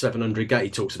 700 game. He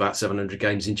talks about 700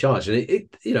 games in charge, and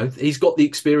it you know, he's got the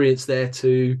experience there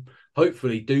to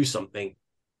hopefully do something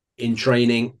in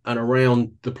training and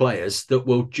around the players that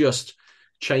will just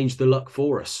change the luck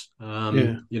for us.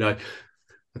 You know,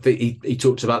 I think he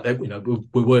talks about that. You know,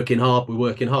 we're working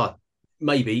hard.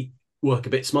 Maybe work a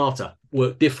bit smarter,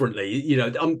 work differently. You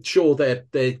know, I'm sure they're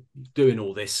doing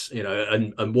all this. You know,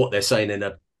 and what they're saying in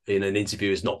an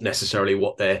interview is not necessarily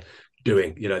what they're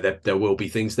doing. You know, there will be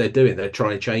things they're doing. They're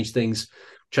trying to change things,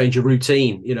 change a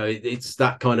routine. You know, it's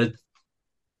that kind of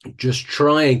just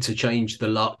trying to change the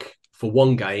luck for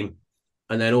one game,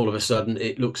 and then all of a sudden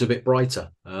it looks a bit brighter.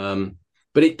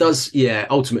 But it does,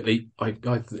 ultimately, I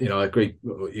agree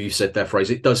with what you said there,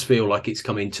 Fraser. It does feel like it's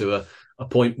coming to a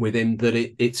point with him that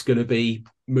it's going to be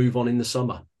move on in the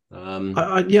summer.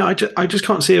 I just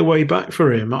can't see a way back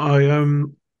for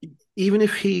him. Even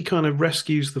if he kind of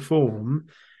rescues the form,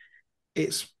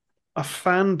 it's a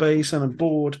fan base and a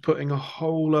board putting a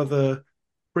whole other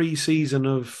pre-season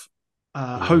of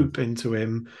hope into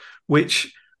him,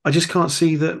 which I just can't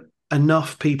see that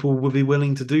enough people will be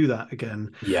willing to do that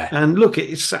again. Yeah. And look,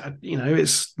 it's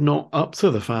it's not up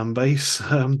to the fan base,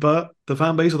 but the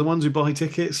fan base are the ones who buy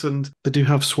tickets, and they do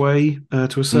have sway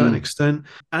to a certain extent.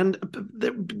 And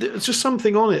there's just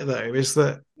something on it, though, is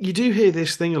that you do hear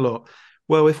this thing a lot.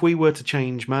 Well, if we were to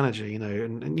change manager,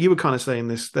 and you were kind of saying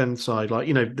this then side, like,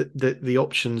 the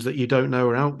options that you don't know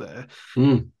are out there.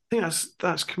 I think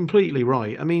that's completely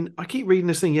right. I mean, I keep reading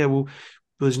this thing. Yeah, well,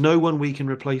 there's no one we can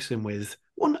replace him with.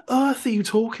 What on earth are you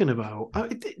talking about?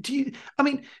 Do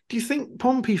you think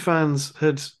Pompey fans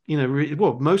had,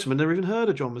 most of them had never even heard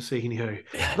of John Mousinho?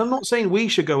 And I'm not saying we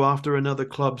should go after another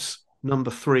club's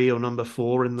number 3 or number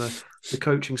 4 in the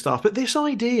coaching staff, but this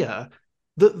idea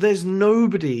that there's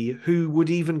nobody who would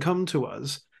even come to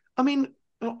us. I mean,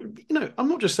 I'm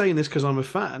not just saying this because I'm a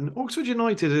fan. Oxford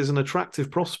United is an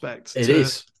attractive prospect. It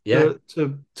is. Yeah.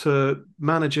 To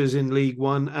managers in League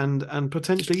One and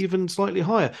potentially even slightly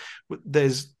higher.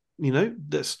 There's,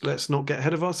 let's not get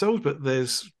ahead of ourselves, but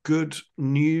there's good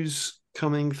news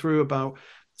coming through about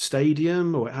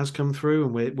stadium, or it has come through,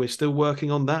 and we're still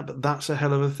working on that, but that's a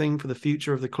hell of a thing for the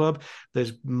future of the club.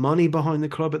 There's money behind the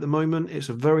club at the moment. It's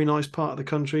a very nice part of the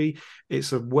country.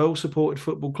 It's a well-supported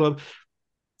football club.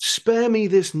 Spare me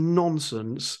this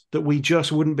nonsense that we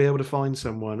just wouldn't be able to find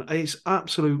someone. It's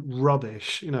absolute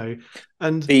rubbish,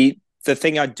 And the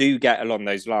thing I do get along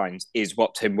those lines is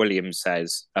what Tim Williams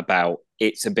says about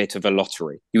it's a bit of a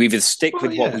lottery. You either stick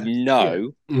with what we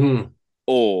know,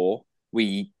 or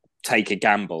we take a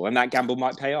gamble, and that gamble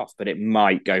might pay off, but it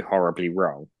might go horribly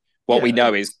wrong. What we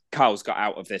know is Carl's got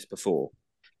out of this before.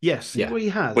 Yes, well, he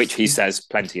has. Which he says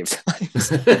plenty of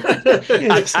times. and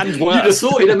worse. You'd have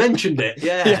thought he'd have mentioned it.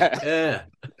 Yeah.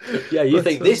 You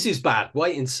think this is bad.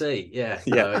 Wait and see. Yeah.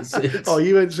 It's... Oh,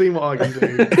 you haven't seen what I can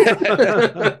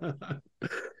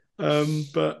do.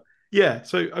 But yeah,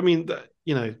 so I mean,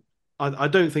 I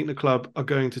don't think the club are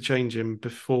going to change him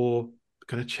before.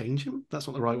 Going to change him? That's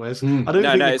not the right way. I don't.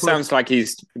 No. It sounds like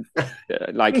he's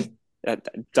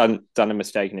done a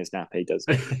mistake in his nappy,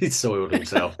 doesn't he? He's soiled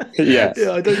himself. Yeah,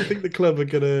 I don't think the club are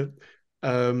going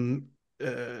to,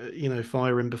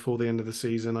 fire him before the end of the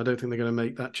season. I don't think they're going to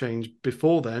make that change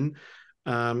before then.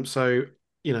 So,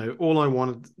 all I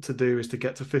wanted to do is to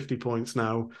get to 50 points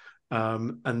now,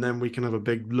 and then we can have a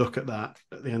big look at that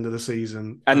at the end of the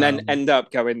season. And then end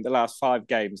up going the last 5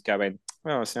 games going,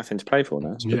 well, it's nothing to play for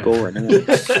now. It's a bit boring, isn't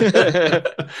it?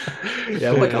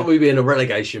 Why can't we be in a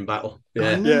relegation battle?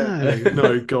 Yeah.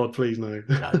 No, God, please no.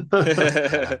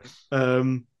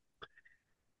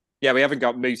 We haven't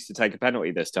got Moose to take a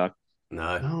penalty this time.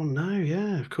 No. Oh, no,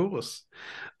 yeah, of course.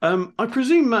 I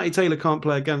presume Matty Taylor can't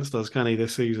play against us, can he,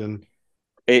 this season?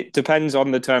 It depends on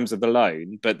the terms of the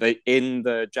loan, but in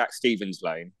the Jack Stevens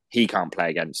loan, he can't play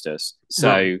against us.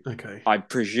 So okay. I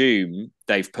presume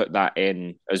they've put that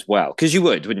in as well. Because you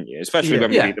would, wouldn't you? Especially when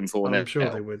we beat them 4-0. I'm sure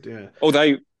they would, yeah.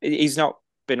 Although he's not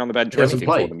been on the bench or anything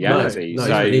for them yet, has he? No,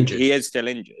 so he is still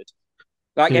injured.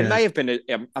 It may have been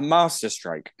a master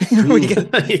stroke. we can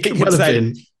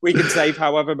save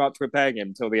however much we're paying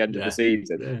him till the end of the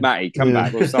season. Yeah. Matty, come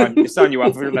back. We'll sign you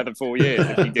up for another 4 years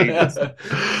if you do this.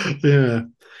 Yeah.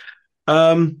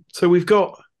 So we've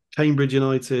got Cambridge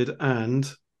United and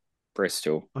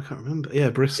Bristol. I can't remember. Yeah,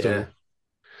 Bristol. Yeah.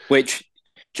 Which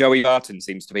Joey Barton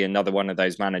seems to be another one of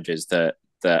those managers that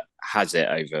has it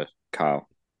over Carl.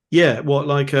 Yeah, what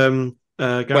whether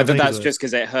that's just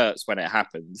because it hurts when it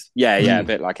happens. Yeah, a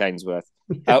bit like Ainsworth.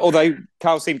 Although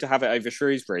Carl seemed to have it over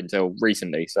Shrewsbury until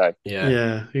recently. So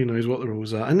yeah, who knows what the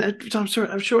rules are? And I'm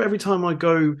sure every time I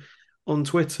go on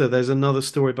Twitter, there's another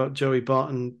story about Joey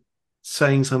Barton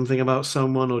saying something about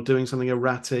someone or doing something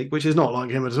erratic, which is not like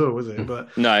him at all, is it?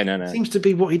 But no. It seems to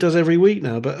be what he does every week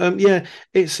now. But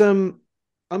it's I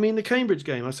mean, the Cambridge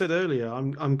game, I said earlier,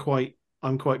 I'm quite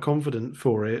confident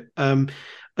for it.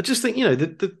 I just think,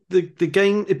 the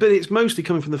game, but it's mostly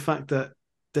coming from the fact that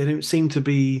they seem to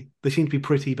be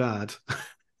pretty bad.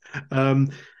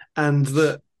 And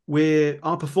that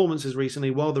our performances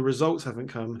recently, while the results haven't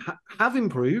come, have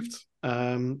improved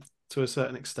to a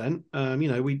certain extent.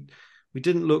 We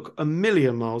didn't look a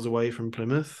million miles away from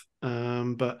Plymouth,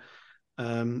 but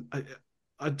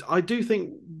I do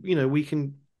think we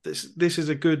can. This is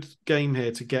a good game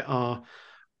here to get our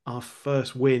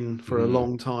first win for a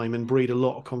long time and breed a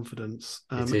lot of confidence.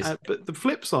 But the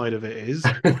flip side of it is,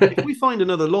 if we find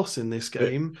another loss in this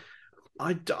game,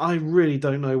 I really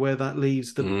don't know where that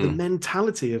leaves the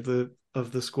mentality of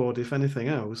the squad, if anything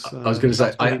else. I was going to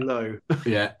say, low.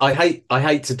 Yeah, I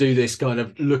hate to do this kind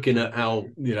of looking at how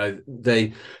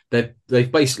they've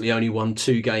basically only won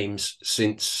 2 games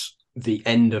since the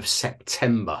end of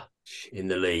September. in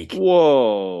the league.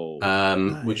 Whoa.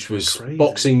 Which was crazy.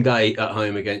 Boxing Day at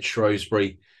home against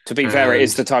Shrewsbury. To be fair, it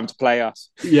is the time to play us.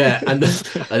 Yeah, and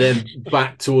then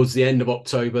back towards the end of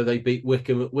October, they beat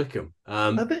Wickham at Wickham.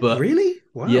 But really?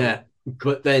 Wow. Yeah,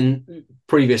 but then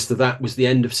previous to that was the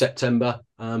end of September,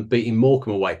 beating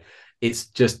Morecambe away. It's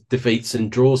just defeats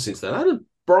and draws since then. I had a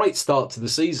bright start to the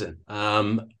season,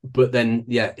 but then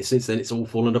since then it's all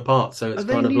fallen apart. So it's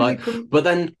kind of like, but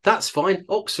then that's fine.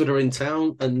 Oxford are in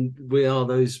town, and we are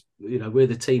those. We're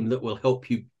the team that will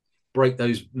help you break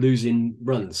those losing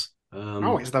runs.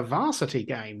 It's the varsity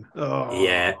game. Oh,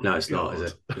 yeah, no, it's not,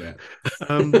 is it? Yeah.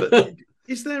 But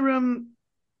is there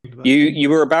You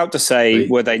were about to say,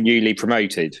 were they newly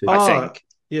promoted? I think,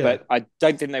 yeah, but I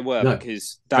don't think they were,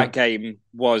 because that game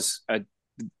was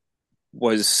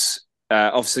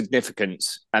of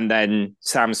significance, and then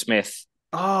Sam Smith.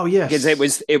 Oh yes, because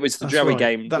it was the Joey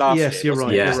game last year. You're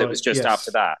right. Because it was just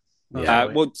after that. Yeah.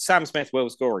 Well, Sam Smith will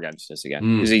score against us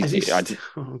again.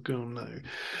 Oh god,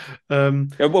 no.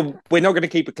 Well, we're not going to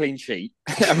keep a clean sheet,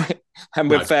 and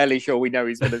we're fairly sure we know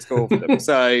he's going to score for them.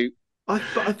 So I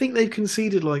think they've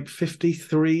conceded like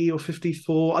 53 or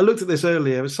 54. I looked at this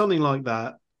earlier. It was something like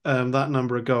that. That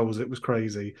number of goals, it was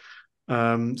crazy.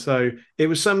 So it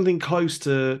was something close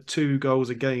to 2 goals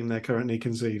a game they're currently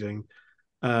conceding.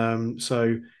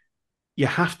 So you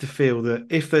have to feel that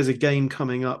if there's a game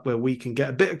coming up where we can get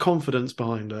a bit of confidence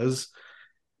behind us,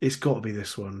 it's got to be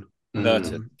this one.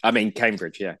 I mean,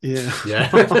 Cambridge, yeah. Yeah.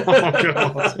 Oh,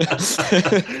 God.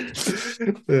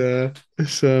 Yeah.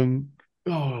 It's,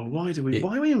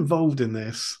 why are we involved in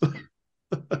this?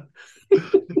 Why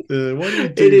do we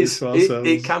do this to ourselves?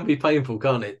 It can be painful,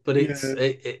 can't it? But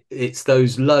it's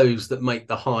those lows that make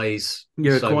the highs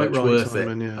so much worth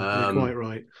Simon, it. Yeah, you're quite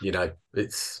right.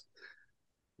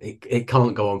 It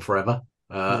can't go on forever.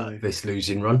 No. This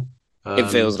losing run. It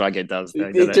feels like it does.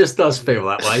 Though, it just does feel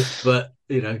that way. But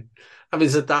having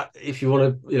said that, if you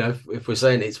want to, if we're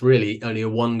saying it's really only a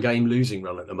 1-game losing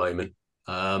run at the moment,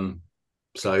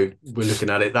 so we're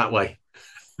looking at it that way.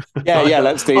 Yeah,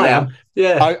 let's do that.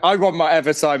 Yeah, I want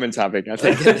whatever Simon's having. I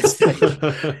think at this stage.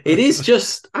 It is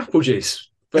just apple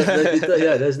juice, but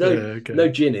there's no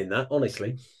gin in that,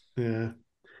 honestly. Yeah,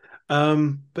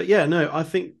 but I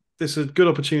think this is a good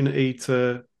opportunity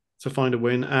to find a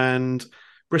win. And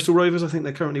Bristol Rovers, I think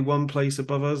they're currently 1 place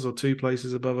above us or 2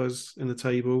 places above us in the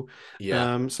table.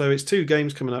 Yeah. So it's 2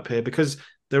 games coming up here, because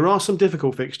there are some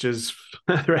difficult fixtures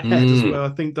further ahead as well. I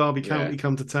think Derby County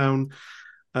come to town.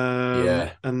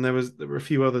 And there were a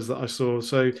few others that I saw.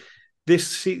 So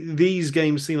these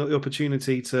games seem like the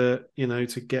opportunity to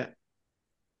get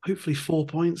hopefully 4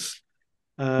 points.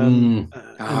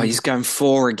 He's going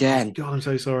 4 again. God, I'm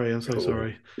so sorry.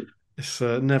 Sorry. It's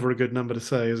never a good number to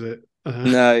say, is it?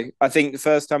 No, I think the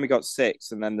first time we got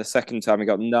 6, and then the second time we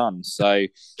got none. So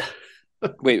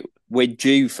we're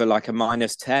due for like a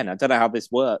 -10. I don't know how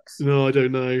this works. No, I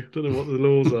don't know. Don't know what the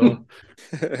laws are.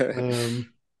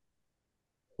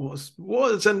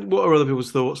 What are other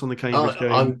people's thoughts on the Cambridge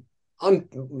game?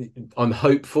 I'm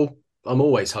hopeful. I'm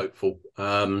always hopeful.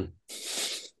 But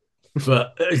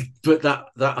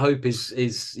that hope is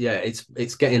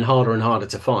it's getting harder and harder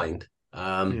to find.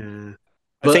 I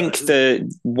think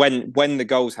when the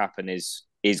goals happen is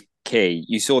key.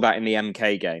 You saw that in the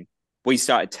MK game. We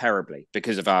started terribly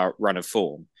because of our run of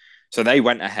form, so they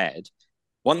went ahead.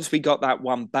 Once we got that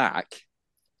one back,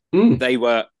 they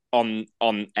were on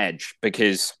edge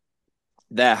because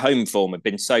their home form had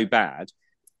been so bad.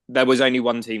 There was only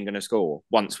one team going to score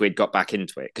once we'd got back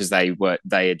into it, because they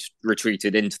had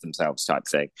retreated into themselves, type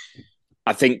thing.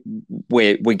 I think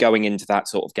we're going into that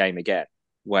sort of game again,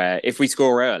 where if we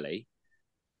score early,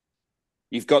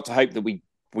 you've got to hope that we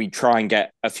try and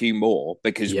get a few more,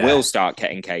 because we'll start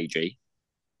getting cagey,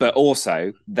 but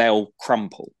also they'll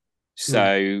crumple.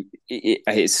 So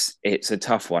it's a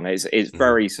tough one. It's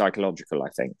very psychological, I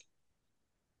think.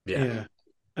 Yeah.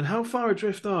 And how far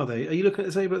adrift are they? Are you looking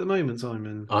at the table at the moment,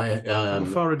 Simon? How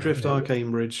far adrift are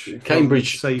Cambridge?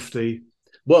 Cambridge safety.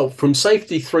 Well, from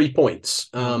safety, 3 points.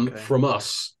 From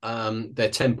us, they're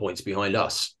 10 points behind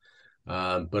us,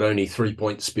 but only 3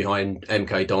 points behind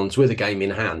MK Dons with a game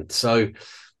in hand. So,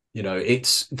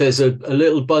 there's a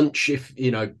little bunch. If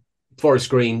Forest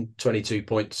Green 22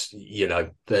 points,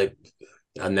 they're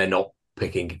not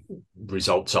picking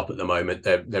results up at the moment.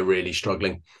 They're really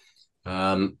struggling.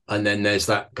 And then there's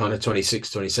that kind of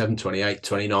 26, 27, 28,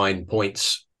 29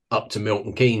 points up to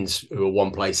Milton Keynes, who are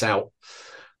 1 place out.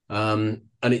 And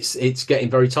it's getting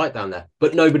very tight down there.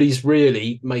 But nobody's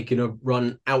really making a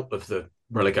run out of the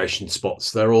relegation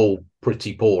spots. They're all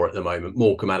pretty poor at the moment.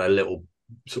 Morecambe had a little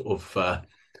sort of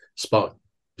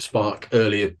spark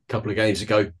earlier, a couple of games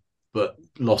ago. but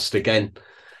lost again.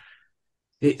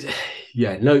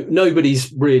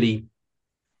 Nobody's really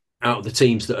out of the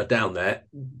teams that are down there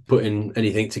putting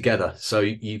anything together. So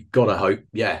you've got to hope,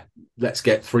 let's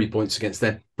get 3 points against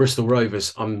them. Bristol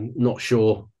Rovers, I'm not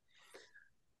sure.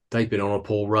 They've been on a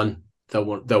poor run.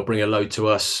 They'll bring a load to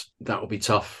us. That will be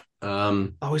tough.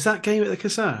 Is that game at the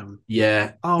Kassam?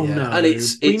 Yeah. Oh yeah. no, and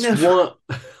it's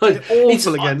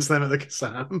awful against them at the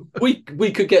Kassam.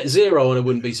 We could get 0 and I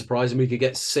wouldn't be surprised, and we could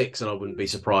get 6 and I wouldn't be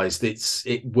surprised.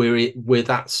 We're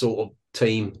that sort of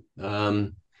team.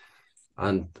 And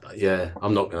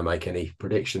I'm not going to make any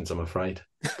predictions, I'm afraid,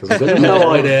 because I've got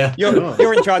no idea.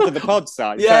 You're in charge of the pod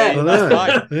side. Yeah, so that's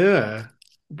fine. Yeah.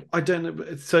 I don't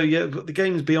know. So but the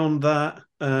games beyond that,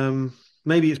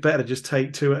 maybe it's better to just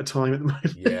take 2 at a time at the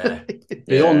moment. Yeah,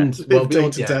 beyond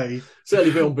today.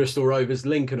 Certainly beyond Bristol Rovers,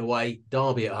 Lincoln away,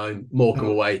 Derby at home, Morecambe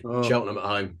away, Cheltenham at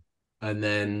home, and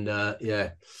then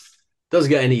doesn't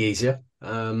get any easier.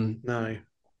 No,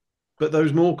 but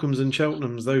those Morecambes and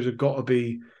Cheltenhams, those have got to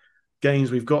be games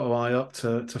we've got to eye up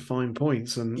to find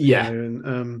points, and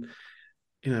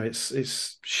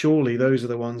it's surely those are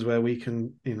the ones where we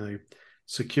can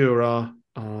secure our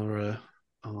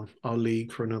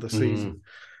league for another season.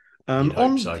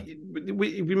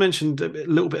 We mentioned a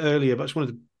little bit earlier, but I just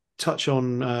wanted to touch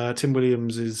on Tim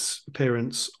Williams'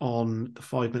 appearance on the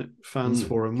 5 Minute Fans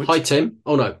Forum. Hi Tim.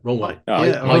 Oh no, wrong way.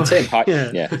 Hi Tim.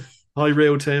 Hi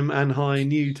real Tim and hi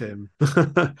new Tim.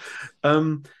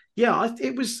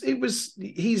 It was.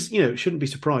 He's it shouldn't be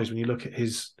surprised when you look at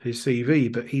his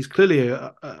CV, but he's clearly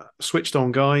a switched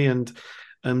on guy and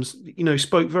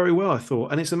spoke very well, I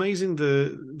thought. And it's amazing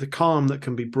the calm that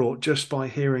can be brought just by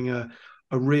hearing a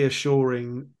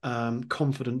reassuring,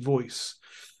 confident voice.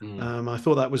 I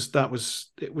thought it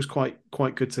was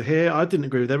quite good to hear. I didn't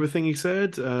agree with everything he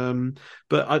said,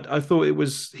 but I thought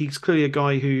he's clearly a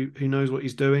guy who knows what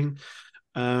he's doing.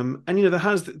 And there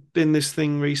has been this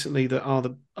thing recently that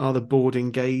are the board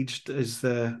engaged? Is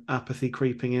there apathy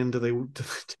creeping in? Do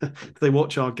they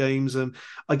watch our games?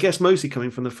 I guess mostly coming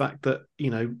from the fact that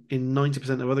in 90%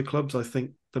 of other clubs, I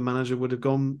think the manager would have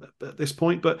gone at this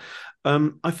point. But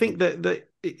I think that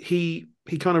he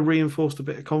kind of reinforced a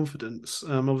bit of confidence.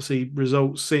 Obviously,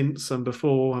 results since and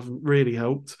before haven't really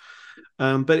helped.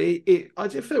 But it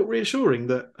felt reassuring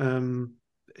that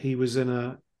he was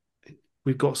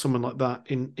we've got someone like that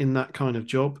in that kind of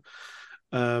job.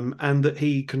 And that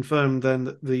he confirmed then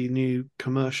that the new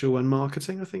commercial and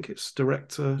marketing, I think it's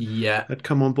director, had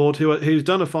come on board, who's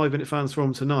done a 5 Minute Fans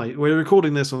Forum tonight. We're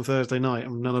recording this on Thursday night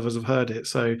and none of us have heard it.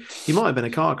 So he might have been a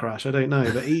car crash. I don't know.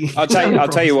 But I'll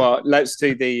tell you what, let's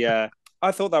do the...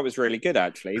 I thought that was really good,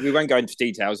 actually. We won't go into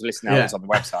details. Listen out, it's on the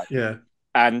website. Yeah.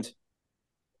 And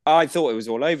I thought it was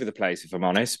all over the place, if I'm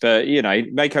honest. But,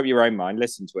 make up your own mind.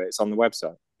 Listen to it. It's on the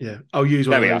website. Yeah. I'll use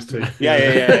one of those too.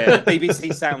 Yeah.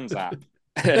 BBC Sounds app.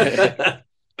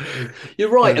 You're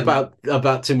right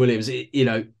about Tim Williams.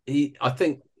 I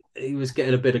think he was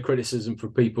getting a bit of criticism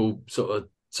from people sort of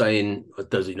saying,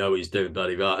 "Does he know what he's doing?"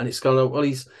 Bloody blah. And it's kind of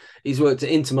he's worked at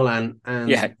Inter Milan and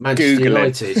Manchester Google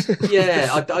United.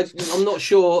 I'm not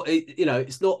sure.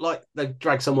 It's not like they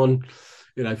dragged someone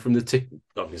from the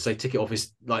ticket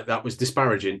office like that was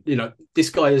disparaging.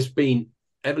 This guy has been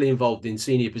heavily involved in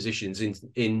senior positions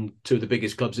in two of the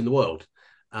biggest clubs in the world.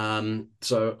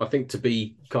 So I think to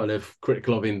be kind of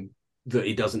critical of him that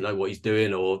he doesn't know what he's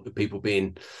doing, or the people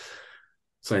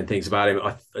saying things about him,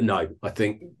 I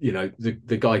think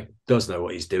the guy does know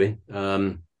what he's doing.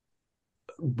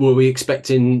 Were we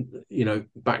expecting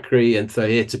Bakri and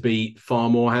Thahir to be far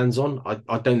more hands-on?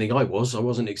 I don't think I was. I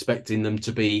wasn't expecting them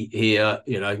to be here,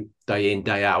 day in,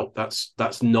 day out.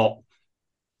 That's not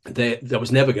that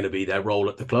was never going to be their role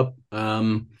at the club.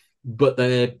 But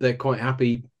they're quite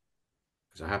happy.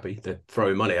 They're happy. They're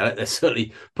throwing money at it. They're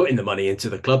certainly putting the money into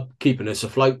the club, keeping us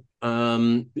afloat.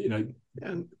 And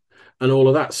all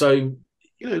of that. So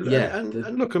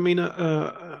and look, I mean,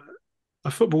 a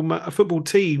football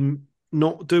team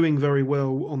not doing very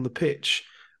well on the pitch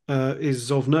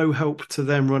is of no help to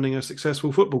them running a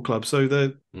successful football club. So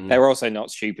they're also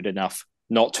not stupid enough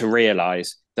not to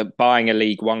realise that buying a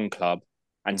League One club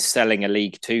and selling a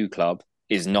League Two club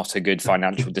is not a good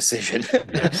financial decision.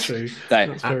 That's true. They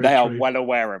are well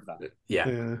aware of that.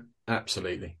 Yeah.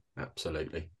 Absolutely.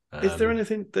 Is there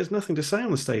anything? There's nothing to say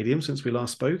on the stadium since we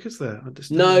last spoke, is there?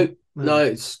 No.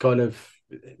 It's kind of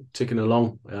ticking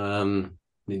along.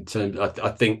 In terms, I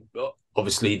think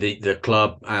obviously the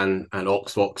club and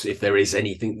Oxvox, if there is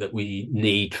anything that we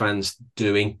need fans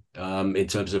doing in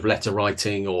terms of letter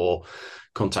writing or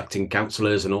contacting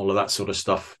councillors and all of that sort of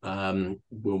stuff,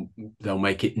 they'll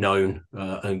make it known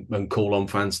and call on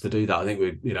fans to do that. I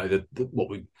think what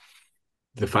we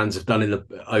the fans have done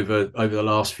over the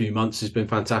last few months has been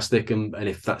fantastic, and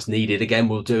if that's needed again,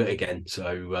 we'll do it again.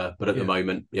 So, but at the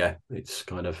moment, it's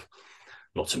kind of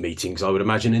lots of meetings, I would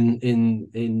imagine,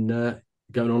 in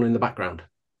going on in the background.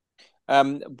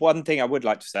 One thing I would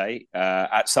like to say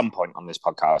at some point on this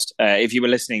podcast, if you were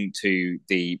listening to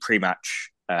the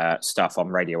pre-match stuff on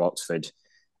Radio Oxford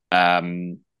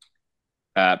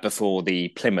before the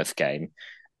Plymouth game,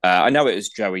 I know it was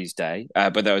Joey's day,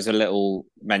 but there was a little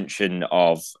mention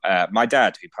of my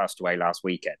dad, who passed away last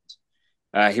weekend.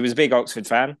 He was a big Oxford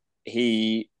fan.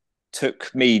 He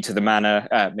took me to the Manor,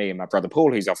 me and my brother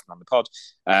Paul, who's often on the pod,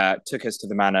 took us to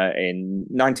the Manor in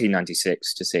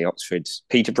 1996 to see Oxford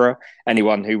Peterborough.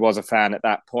 Anyone who was a fan at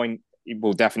that point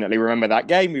will definitely remember that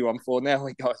game. We won 4-0,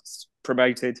 we got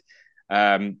promoted.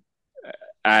 I've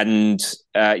been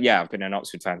an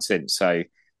Oxford fan since. So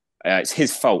it's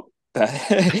his fault.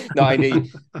 not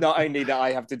only that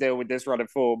I have to deal with this run of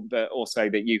form, but also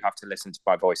that you have to listen to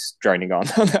my voice droning on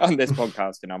this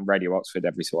podcast, and I'm Radio Oxford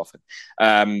every so often.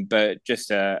 But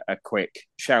just a quick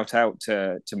shout out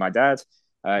to my dad.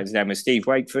 His name was Steve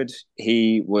Wakeford.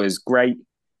 He was great.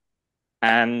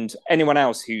 And anyone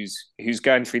else who's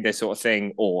going through this sort of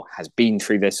thing or has been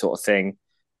through this sort of thing,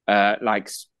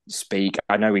 speak.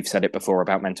 I know we've said it before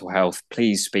about mental health.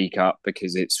 Please speak up,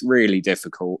 because it's really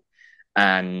difficult.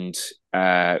 And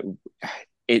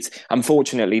it's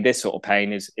unfortunately, this sort of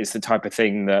pain is the type of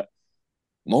thing that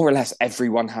more or less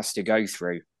everyone has to go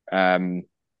through. Do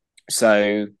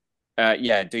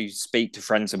speak to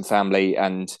friends and family.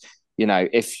 And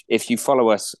if you follow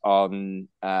us on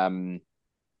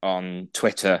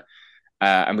Twitter,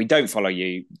 and we don't follow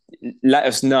you, let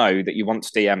us know that you want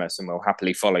to DM us and we'll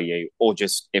happily follow you. Or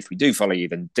just, if we do follow you,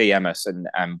 then DM us and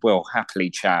we'll happily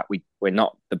chat. We're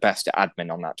not the best at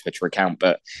admin on that Twitter account,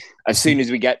 but as soon as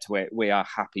we get to it, we are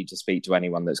happy to speak to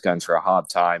anyone that's going through a hard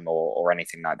time or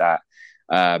anything like that,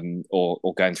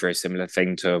 or going through a similar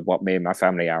thing to what me and my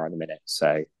family are in a minute.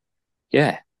 So,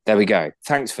 yeah, there we go.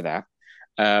 Thanks for that.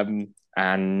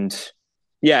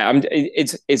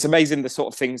 It's amazing the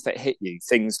sort of things that hit you.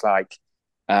 Things like,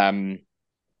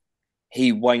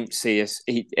 he won't see us.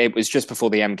 It was just before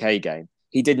the MK game.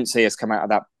 He didn't see us come out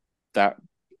of that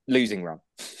losing run.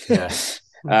 Yeah.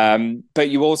 But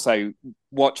you also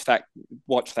watch that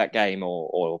game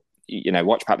or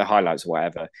watch back the highlights or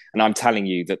whatever. And I'm telling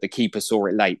you that the keeper saw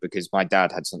it late because my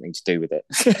dad had something to do with it.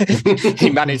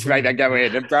 He managed to make that go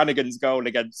in. And Brannigan's goal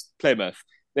against Plymouth,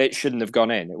 it shouldn't have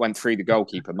gone in. It went through the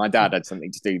goalkeeper. My dad had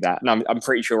something to do that. And I'm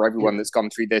pretty sure everyone that's gone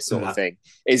through this sort of thing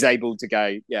is able to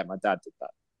go, yeah, my dad did that.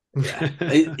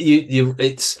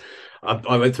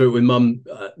 I went through it with mum,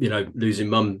 losing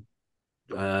mum,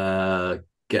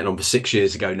 getting on for 6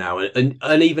 years ago now.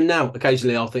 And even now,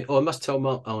 occasionally I'll think, I must tell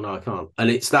mum. Oh no, I can't. And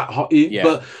it's that hot.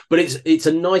 But it's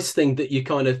a nice thing that you're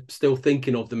kind of still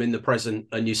thinking of them in the present,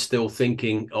 and you're still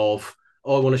thinking of,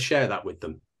 I want to share that with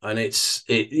them. And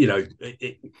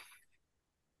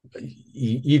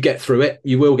you get through it.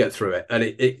 You will get through it, and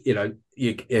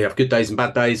you have good days and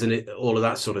bad days, and all of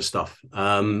that sort of stuff.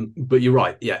 But you're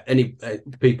right. Yeah, any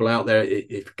people out there,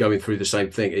 if going through the same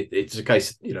thing, it's a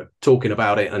case, talking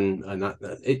about it, and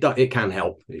that it can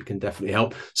help. It can definitely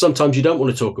help. Sometimes you don't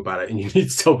want to talk about it, and you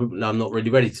need to tell people, no, I'm not really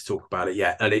ready to talk about it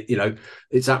yet. And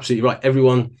it's absolutely right.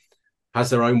 Everyone has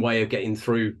their own way of getting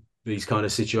through these kind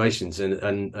of situations,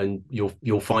 and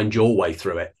you'll find your way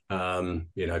through it.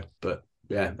 But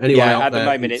yeah, anyway, at the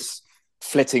moment it's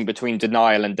flitting between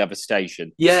denial and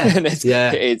devastation. Yeah. And it's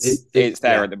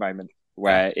there at the moment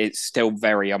where it's still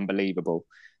very unbelievable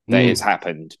that it's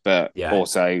happened, but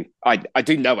also I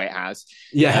do know it has.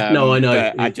 I know.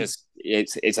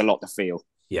 It's a lot to feel.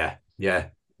 Yeah,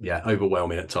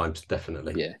 overwhelming at times,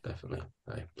 definitely. Yeah, definitely.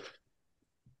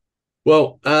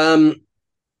 Well,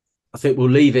 I think we'll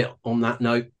leave it on that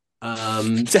note.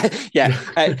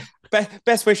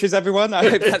 Best wishes, everyone. I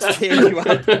hope that's cheering you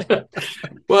up.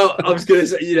 Well, I was going to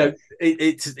say,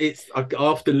 it's. I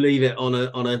often leave it on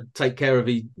a take care of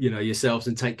yourselves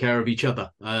and take care of each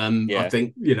other. I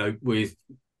think with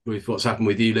what's happened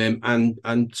with you, Liam,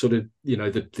 and sort of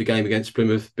the game against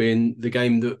Plymouth being the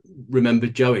game that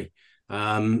remembered Joey.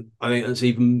 I think that's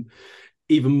even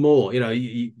more.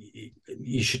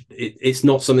 You should. It's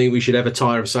not something we should ever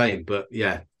tire of saying, but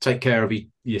take care of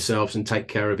yourselves and take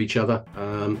care of each other.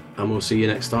 And we'll see you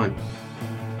next time.